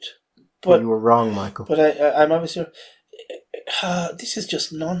naked. But you were wrong, Michael. But I'm obviously. This is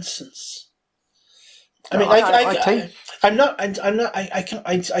just nonsense. I mean,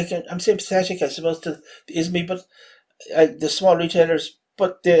 I'm sympathetic, I suppose, to the ISME, but the small retailers,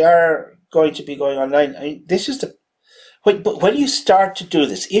 but they are going to be going online. I mean, this is the. When you start to do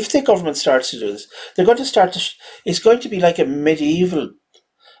this, if the government starts to do this, they're going to start to. It's going to be like a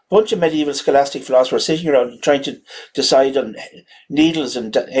bunch of medieval scholastic philosophers sitting around trying to decide on needles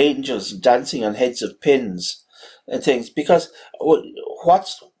and angels dancing on heads of pins and things. Because you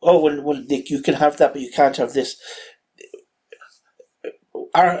can have that, but you can't have this.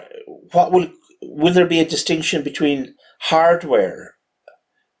 Will there be a distinction between hardware?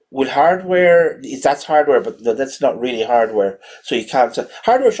 That's hardware, but no, that's not really hardware. So you can't.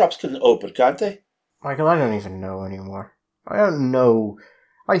 Hardware shops can open, can't they? Michael, I don't even know anymore. I don't know.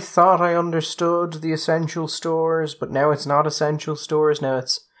 I thought I understood the essential stores, but now it's not essential stores. Now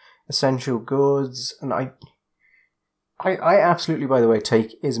it's essential goods, and I absolutely, by the way,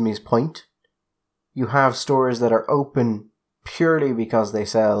 take Ismi's point. You have stores that are open purely because they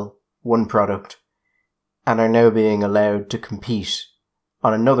sell one product, and are now being allowed to compete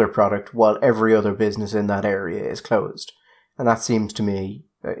on another product while every other business in that area is closed. And that seems to me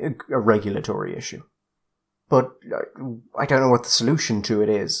a regulatory issue. But I don't know what the solution to it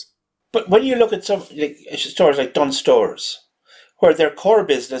is. But when you look at some stores like Dunnes Stores, where their core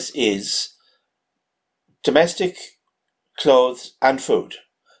business is domestic, clothes and food,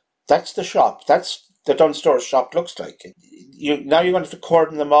 that's the shop. That's the Dunnes Stores shop looks like. Now you're going to have to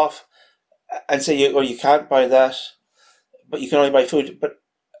cordon them off and say, you can't buy that, but you can only buy food. But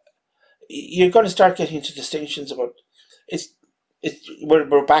you're going to start getting into distinctions about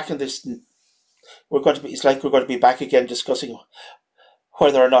we're back in this. It's like we're going to be back again discussing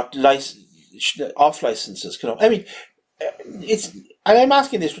whether or not off licenses can. I mean, and I'm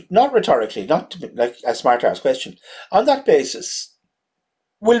asking this not rhetorically, not to like a smart ass question. On that basis,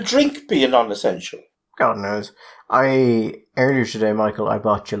 will drink be a non-essential? God knows. Earlier today, Michael, I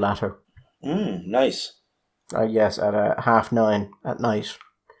bought gelato. Nice. Yes, at 9:30 at night.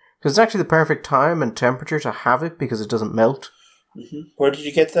 Because it's actually the perfect time and temperature to have it because it doesn't melt. Mm-hmm. Where did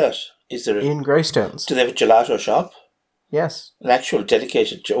you get that? Is there in Greystones? Do they have a gelato shop? Yes. An actual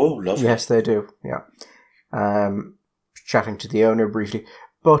dedicated. Oh, lovely. Yes, they do. Yeah. Chatting to the owner briefly,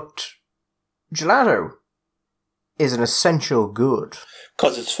 but gelato is an essential good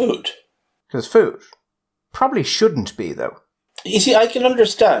because it's food. Because food probably shouldn't be though. You see, I can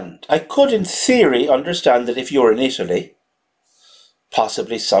understand. I could, in theory, understand that if you're in Italy,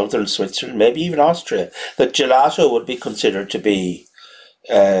 possibly southern Switzerland, maybe even Austria, that gelato would be considered to be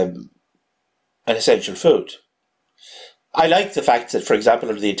an essential food. I like the fact that, for example,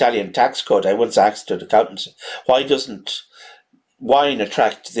 under the Italian tax code, I once asked an accountant, why doesn't wine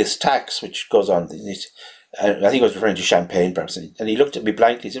attract this tax which goes on? I think I was referring to champagne, perhaps. And he looked at me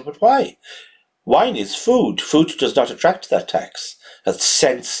blankly. He said, "But why? Wine is food. Food does not attract that tax. That's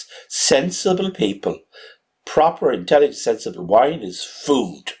sensible people. Proper, intelligent, sensible. Wine is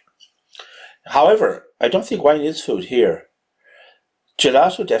food." However, I don't think wine is food here.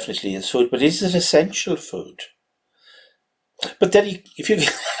 Gelato definitely is food, but is it essential food? But then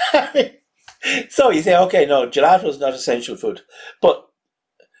so you say, okay, no, gelato is not essential food. But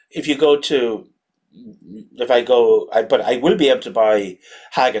if you go to, but I will be able to buy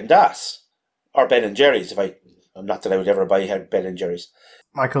Häagen-Dazs or Ben & Jerry's not that I would ever buy Ben & Jerry's.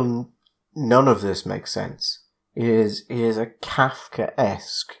 Michael, none of this makes sense. It is a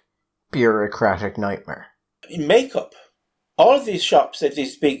Kafkaesque bureaucratic nightmare. In makeup, all of these shops,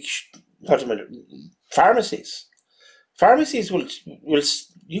 these big, pharmacies. Pharmacies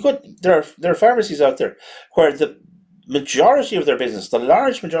there are pharmacies out there where the majority of their business, the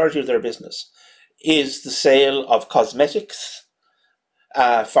large majority of their business, is the sale of cosmetics,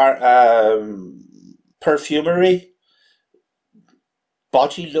 perfumery,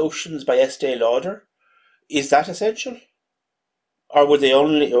 body lotions by Estee Lauder. Is that essential? Or are we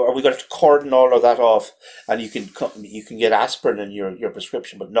going to cordon all of that off and you can get aspirin in your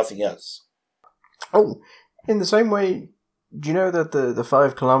prescription but nothing else? Oh, in the same way, do you know that the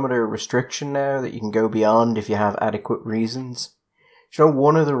 5 kilometre restriction now that you can go beyond if you have adequate reasons? Do you know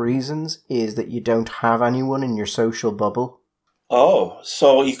one of the reasons is that you don't have anyone in your social bubble? Oh,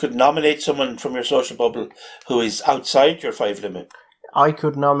 so you could nominate someone from your social bubble who is outside your 5 limit? I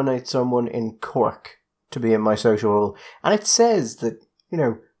could nominate someone in Cork to be in my social bubble. And it says that,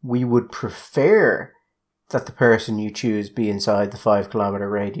 we would prefer that the person you choose be inside the 5 kilometre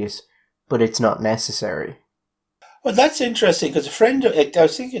radius, but it's not necessary. Well, that's interesting because I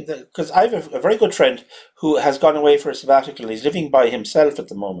was thinking that because I have a very good friend who has gone away for a sabbatical. He's living by himself at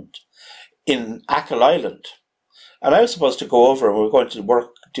the moment in Achill Island. And I was supposed to go over and we were going to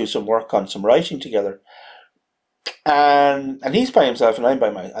do some work on some writing together. And he's by himself and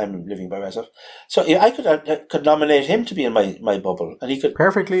I'm living by myself. So I could nominate him to be in my bubble, and he could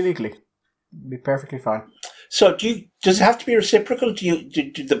perfectly legally be perfectly fine. So does it have to be reciprocal? Do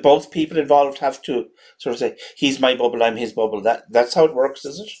the both people involved have to sort of say he's my bubble, I'm his bubble? That's how it works,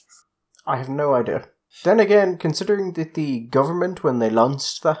 is it? I have no idea. Then again, considering that the government, when they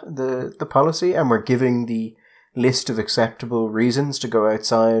launched the policy and were giving the list of acceptable reasons to go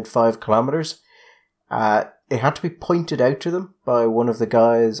outside 5 kilometres, it had to be pointed out to them by one of the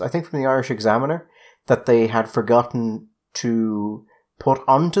guys, I think from the Irish Examiner, that they had forgotten to put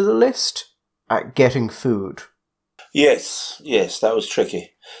onto the list getting food. Yes, that was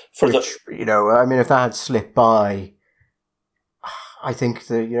tricky. If that had slipped by, I think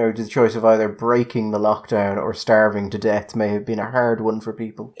the choice of either breaking the lockdown or starving to death may have been a hard one for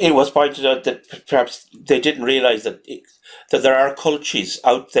people. It was pointed out that perhaps they didn't realise that there are cultures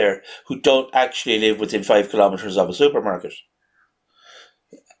out there who don't actually live within 5 kilometres of a supermarket.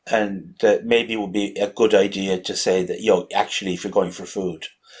 And that maybe it would be a good idea to say that, actually, if you're going for food,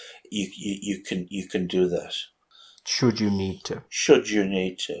 you can do that. Should you need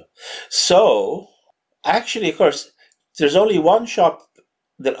to. So, actually, of course, there's only one shop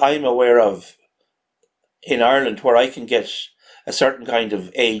that I'm aware of in Ireland where I can get a certain kind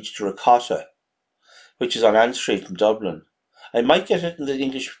of aged ricotta, which is on Ann Street in Dublin. I might get it in the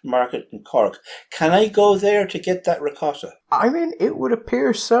English market in Cork. Can I go there to get that ricotta? I mean, it would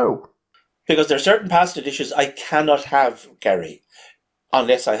appear so. Because there are certain pasta dishes I cannot have, Gary,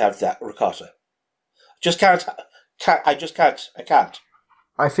 unless I have that ricotta. I can't.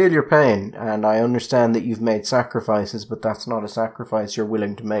 I feel your pain, and I understand that you've made sacrifices, but that's not a sacrifice you're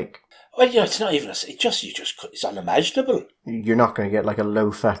willing to make. Well, it's not even it's unimaginable. You're not going to get like a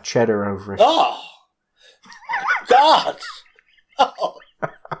low-fat cheddar over it. Oh! God! Oh!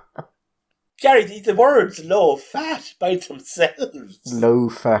 Gary, the words low-fat by themselves.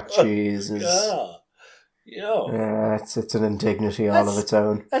 Low-fat cheese is... Yeah. It's an indignity all of its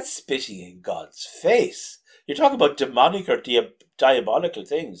own. That's spitting in God's face. You're talking about demonic or diabolical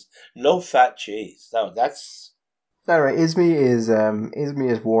things. Low-fat cheese. No, that's... Anyway, ISME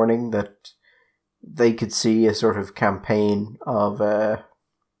is warning that they could see a sort of campaign of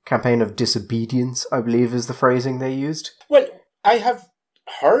disobedience, I believe is the phrasing they used. Well, I have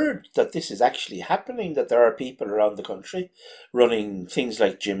heard that this is actually happening, that there are people around the country running things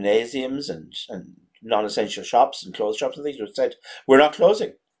like gymnasiums and non-essential shops and clothes shops and things who said, we're not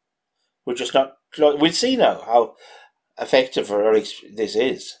closing. We're just not closing. We'll see now how effective this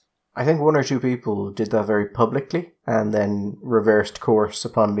is. I think 1 or 2 people did that very publicly and then reversed course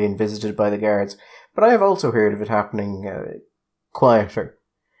upon being visited by the guards. But I have also heard of it happening quieter.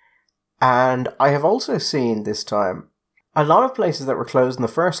 And I have also seen this time a lot of places that were closed in the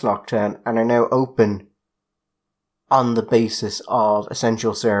first lockdown and are now open on the basis of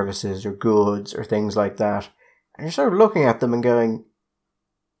essential services or goods or things like that. And you're sort of looking at them and going,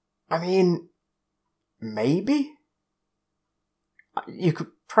 I mean, maybe? You could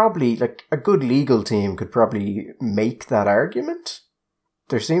probably, like, a good legal team could probably make that argument.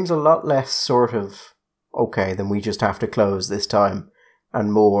 There seems a lot less sort of, okay, then we just have to close this time,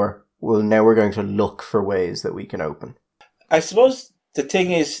 and more, well, now we're going to look for ways that we can open. I suppose the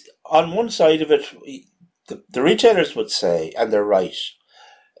thing is, on one side of it, the retailers would say, and they're right,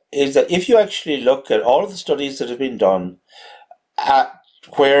 is that if you actually look at all of the studies that have been done at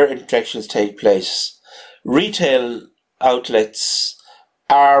where infections take place, retail outlets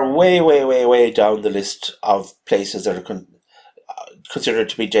are way, way, way, way down the list of places that are considered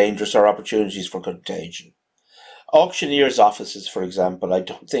to be dangerous or opportunities for contagion. Auctioneers' offices, for example, I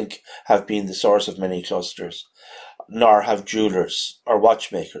don't think have been the source of many clusters, nor have jewelers or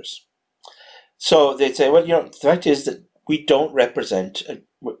watchmakers. So they'd say, well, the fact is that we don't represent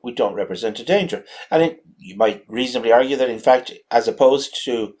a danger, and you might reasonably argue that, in fact, as opposed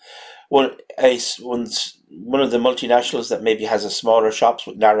to one of the multinationals that maybe has a smaller shops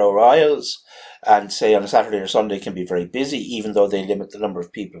with narrow aisles, and say on a Saturday or Sunday can be very busy, even though they limit the number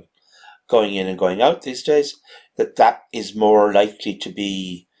of people going in and going out these days, that is more likely to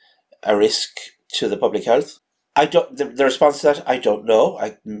be a risk to the public health. The response to that, I don't know.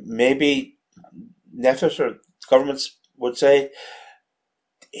 Maybe NPHET or governments would say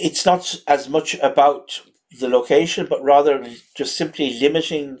it's not as much about the location, but rather just simply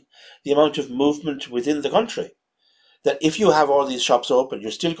limiting the amount of movement within the country. That if you have all these shops open, you're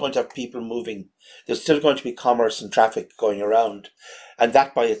still going to have people moving. There's still going to be commerce and traffic going around, and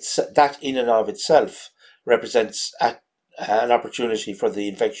that in and of itself represents an opportunity for the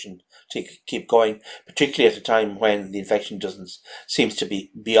infection to keep going, particularly at a time when the infection seems to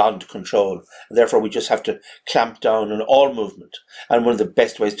be beyond control. And therefore, we just have to clamp down on all movement. And one of the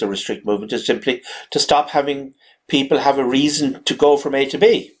best ways to restrict movement is simply to stop having people have a reason to go from A to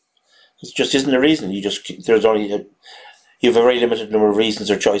B. It just isn't a reason. You have a very limited number of reasons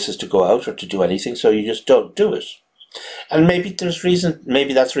or choices to go out or to do anything, so you just don't do it. And maybe that's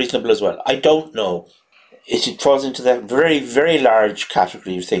reasonable as well. I don't know. It falls into that very, very large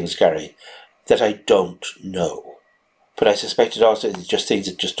category of things, Gary, that I don't know. But I suspect it also is just things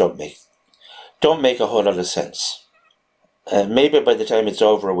that just don't make a whole lot of sense. Maybe by the time it's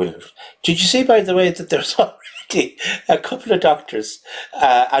over, Did you see, by the way, that there's already a couple of doctors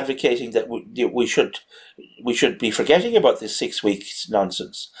advocating that we should be forgetting about this 6 weeks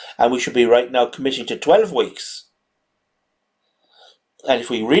nonsense, and we should be right now committing to 12 weeks. And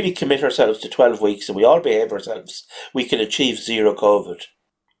if we really commit ourselves to 12 weeks and we all behave ourselves, we can achieve zero COVID.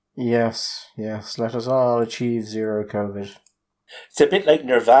 Yes, let us all achieve zero COVID. It's a bit like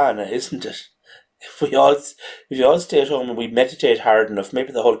Nirvana, isn't it? If we all stay at home and we meditate hard enough,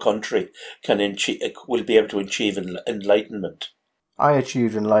 maybe the whole country will be able to achieve enlightenment. I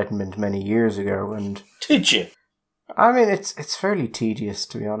achieved enlightenment many years ago, and did you? I mean, it's fairly tedious,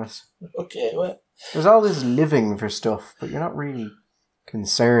 to be honest. Okay, well, there's all this living for stuff, but you're not really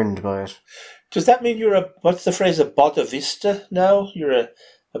concerned by it. Does that mean you're what's the phrase, a Bodhavista now? You're an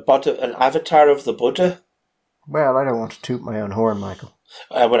avatar of the Buddha? Well, I don't want to toot my own horn, Michael.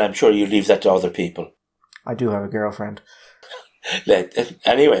 Well, I'm sure you leave that to other people. I do have a girlfriend.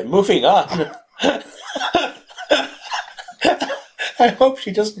 Anyway, moving on. I hope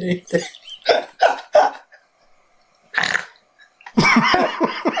she doesn't need this.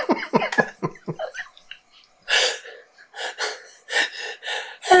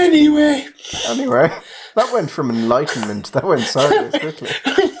 Anyway, that went from enlightenment. That went sideways quickly.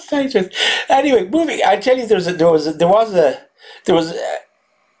 Anyway, moving. I tell you, there was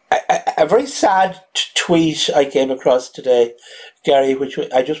a very sad tweet I came across today, Gary, which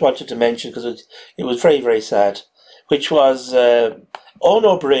I just wanted to mention because it was very, very sad. Which was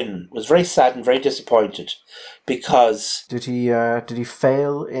Ono Bryn was very sad and very disappointed because did he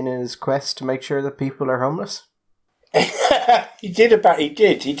fail in his quest to make sure that people are homeless? He did.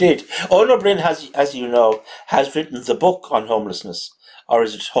 Ono Bryn has, as you know, has written the book on homelessness, or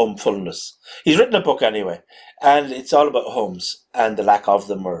is it homefulness? He's written a book anyway, and it's all about homes and the lack of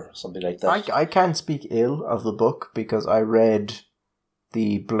them, or something like that. I can't speak ill of the book because I read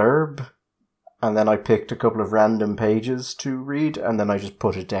the blurb, and then I picked a couple of random pages to read, and then I just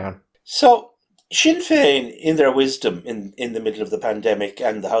put it down. So Sinn Féin, in their wisdom in the middle of the pandemic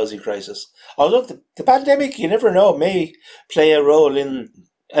and the housing crisis, although the pandemic, you never know, may play a role in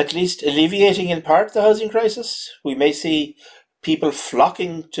at least alleviating in part the housing crisis. We may see people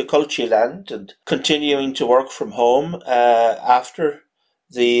flocking to Culture Land and continuing to work from home after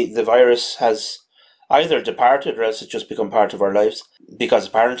the virus has either departed or else it's just become part of our lives, because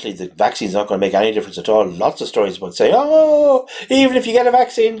apparently the vaccine's not going to make any difference at all. Lots of stories about saying, oh, even if you get a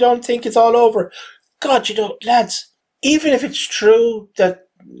vaccine, don't think it's all over. God, lads, even if it's true that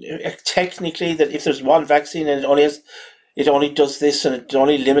technically that if there's one vaccine and it only does this and it's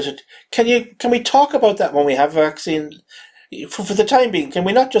only limited, can we talk about that when we have a vaccine? For the time being, can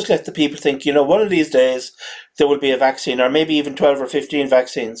we not just let the people think, one of these days there will be a vaccine, or maybe even 12 or 15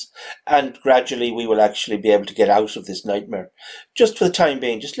 vaccines, and gradually we will actually be able to get out of this nightmare? Just for the time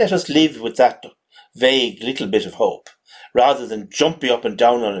being, just let us live with that vague little bit of hope, rather than jumping up and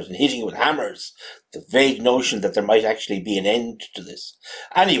down on it and hitting it with hammers, the vague notion that there might actually be an end to this.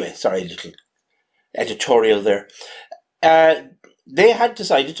 Anyway, sorry, little editorial there. They had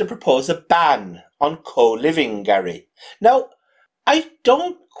decided to propose a ban on co-living, Gary. Now, I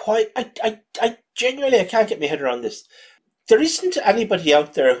genuinely can't get my head around this. There isn't anybody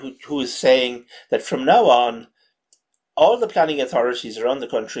out there who is saying that from now on, all the planning authorities around the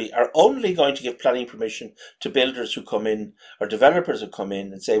country are only going to give planning permission to builders who come in or developers who come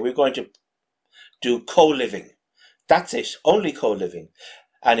in and say, we're going to do co-living. That's it, only co-living.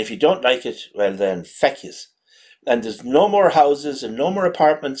 And if you don't like it, well then, feck yous. And there's no more houses and no more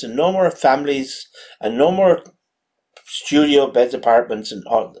apartments and no more families and no more studio bed apartments and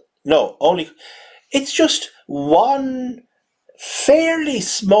all. No, only it's just one fairly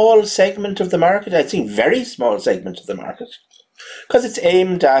small segment of the market. I think very small segment of the market, because it's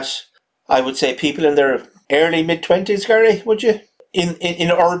aimed at, I would say, people in their early mid-20s, Gary, would you? In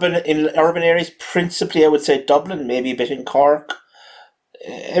urban areas, principally, I would say Dublin, maybe a bit in Cork.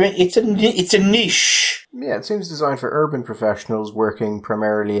 I mean, it's a niche. Yeah, it seems designed for urban professionals working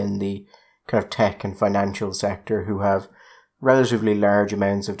primarily in the kind of tech and financial sector who have relatively large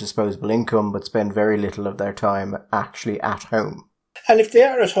amounts of disposable income but spend very little of their time actually at home. And if they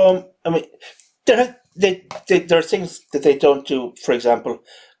are at home, I mean, there are things that they don't do, for example,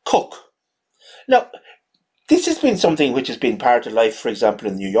 cook. Now, this has been something which has been part of life, for example,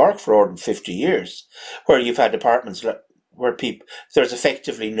 in New York for more than 50 years, where you've had apartments where there's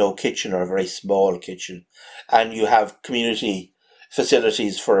effectively no kitchen or a very small kitchen, and you have community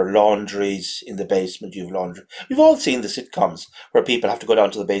facilities for laundries in the basement. You have laundry. We've all seen the sitcoms where people have to go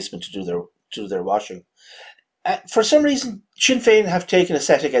down to the basement to do their washing. For some reason, Sinn Féin have taken a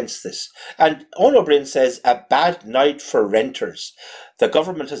set against this, and Eoin Ó Broin says a bad night for renters. The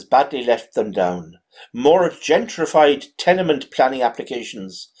government has badly let them down. More gentrified tenement planning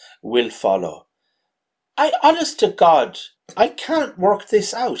applications will follow. Honest to God, I can't work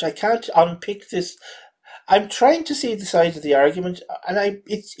this out. I can't unpick this. I'm trying to see the side of the argument, and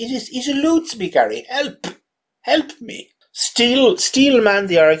it eludes me, Gary. Help me. Steel man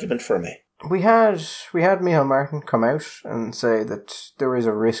the argument for me. We had Micheál Martin come out and say that there is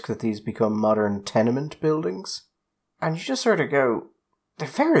a risk that these become modern tenement buildings, and you just sort of go, they're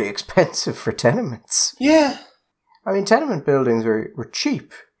very expensive for tenements. Yeah. I mean, tenement buildings were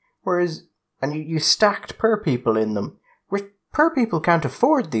cheap, whereas, and you stacked per people in them, which per people can't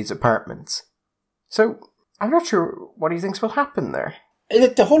afford these apartments. So, I'm not sure what he thinks will happen there.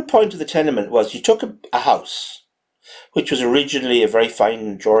 The whole point of the tenement was you took a house, which was originally a very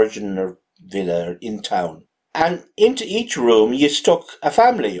fine Georgian villa in town, and into each room you stuck a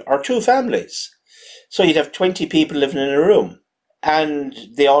family or two families. So you'd have 20 people living in a room, and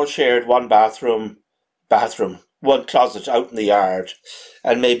they all shared one bathroom, one closet out in the yard,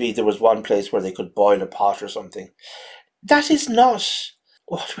 and maybe there was one place where they could boil a pot or something. That is not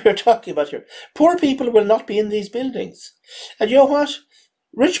what we're talking about here. Poor people will not be in these buildings. And you know what?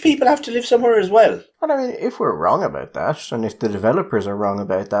 Rich people have to live somewhere as well. But I mean, if we're wrong about that, and if the developers are wrong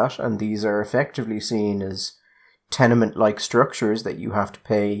about that, and these are effectively seen as tenement-like structures that you have to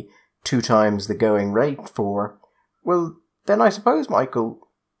pay 2 times the going rate for, well, then I suppose, Michael,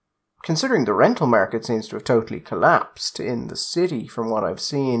 considering the rental market seems to have totally collapsed in the city from what I've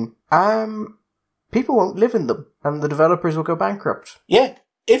seen, people won't live in them, and the developers will go bankrupt. Yeah,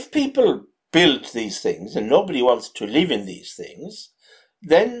 if people build these things and nobody wants to live in these things,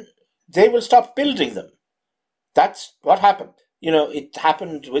 then they will stop building them. That's what happened. It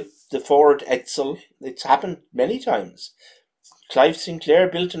happened with the Ford Edsel. It's happened many times. Clive Sinclair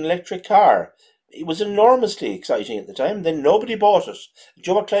built an electric car. It was enormously exciting at the time. Then nobody bought it. Do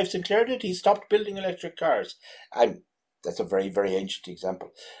you know what Clive Sinclair did? He stopped building electric cars. And that's a very, very ancient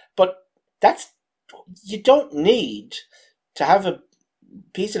example. But you don't need to have a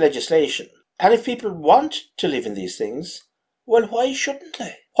piece of legislation. And if people want to live in these things, well, why shouldn't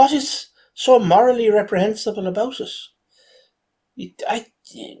they? What is so morally reprehensible about it? I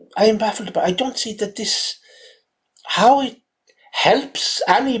am baffled, but I don't see that how it helps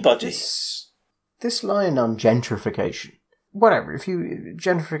anybody. This line on gentrification, whatever,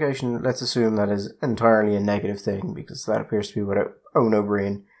 gentrification, let's assume that is entirely a negative thing, because that appears to be what Owen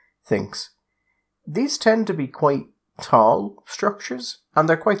O'Brien thinks. These tend to be quite tall structures, and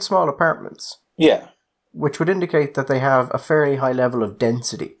they're quite small apartments. Yeah. Which would indicate that they have a fairly high level of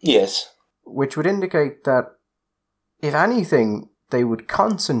density. Yes. Which would indicate that, if anything, they would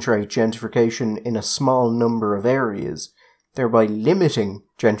concentrate gentrification in a small number of areas, thereby limiting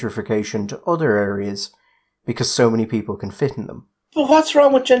gentrification to other areas, because so many people can fit in them. But what's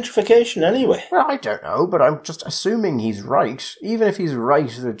wrong with gentrification anyway? Well, I don't know, but I'm just assuming he's right. Even if he's right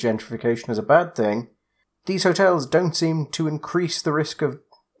that gentrification is a bad thing, these hotels don't seem to increase the risk of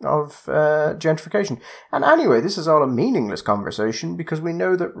gentrification. And anyway, this is all a meaningless conversation, because we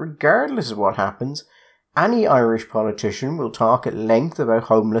know that regardless of what happens, any Irish politician will talk at length about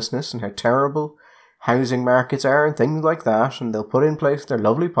homelessness and how terrible housing markets are and things like that, and they'll put in place their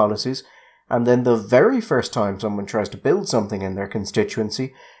lovely policies, and then the very first time someone tries to build something in their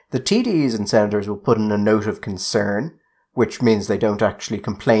constituency, the TDs and senators will put in a note of concern, which means they don't actually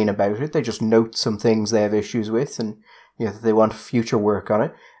complain about it, they just note some things they have issues with, and they want future work on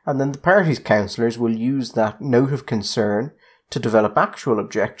it, and then the party's councillors will use that note of concern to develop actual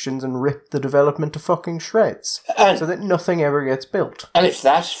objections and rip the development to fucking shreds, so that nothing ever gets built. And if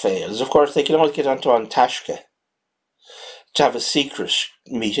that fails, of course, they can always get onto An Taisce to have a secret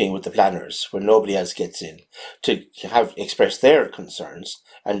meeting with the planners where nobody else gets in to express their concerns,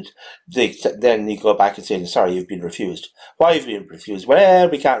 and then you go back and say, sorry, you've been refused. Why have you been refused? Well,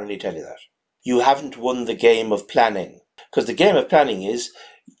 we can't really tell you that. You haven't won the game of planning, because the game of planning is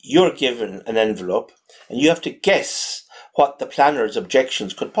you're given an envelope and you have to guess what the planner's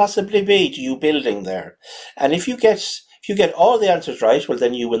objections could possibly be to you building there. And if you get all the answers right, well,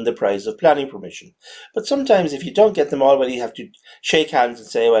 then you win the prize of planning permission. But sometimes if you don't get them all, well, you have to shake hands and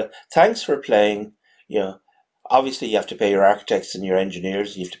say, well, thanks for playing. Obviously you have to pay your architects and your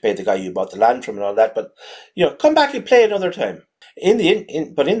engineers. You have to pay the guy you bought the land from and all that. But, come back and play another time.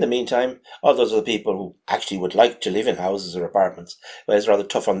 But in the meantime, all those other people who actually would like to live in houses or apartments, well, it's rather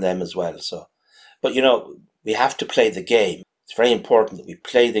tough on them as well. So, but we have to play the game. It's very important that we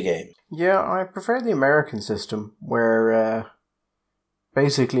play the game. Yeah, I prefer the American system, where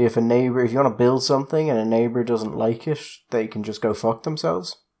basically if you want to build something and a neighbour doesn't like it, they can just go fuck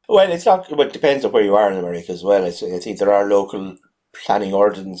themselves. Well, it's not. Well, it depends on where you are in America as well. I think there are local planning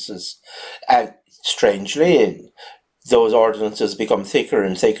ordinances, and strangely, those ordinances become thicker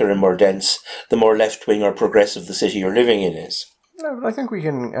and thicker and more dense the more left-wing or progressive the city you're living in is. No, but I think we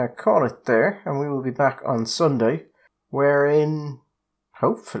can call it there, and we will be back on Sunday, wherein,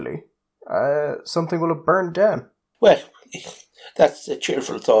 hopefully, something will have burned down. Well, that's a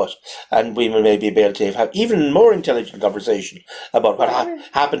cheerful thought, and we will maybe be able to have even more intelligent conversation about what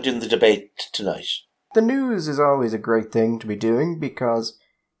happened in the debate tonight. The news is always a great thing to be doing, because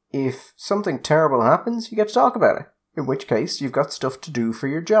if something terrible happens, you get to talk about it, in which case you've got stuff to do for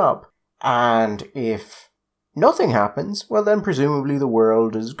your job. And if nothing happens, well then presumably the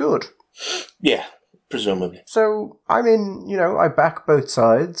world is good. Yeah, presumably. So, I back both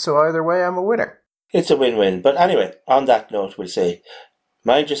sides, so either way I'm a winner. It's a win-win. But anyway, on that note, we'll say,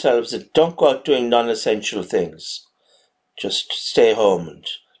 mind yourselves and don't go out doing non-essential things. Just stay home and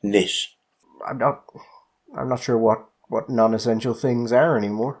knit. I'm not sure what non-essential things are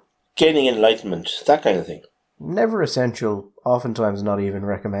anymore. Gaining enlightenment, that kind of thing. Never essential, oftentimes not even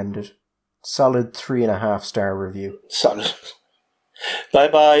recommended. Solid 3.5 star review. Solid.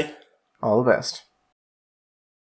 Bye-bye. All the best.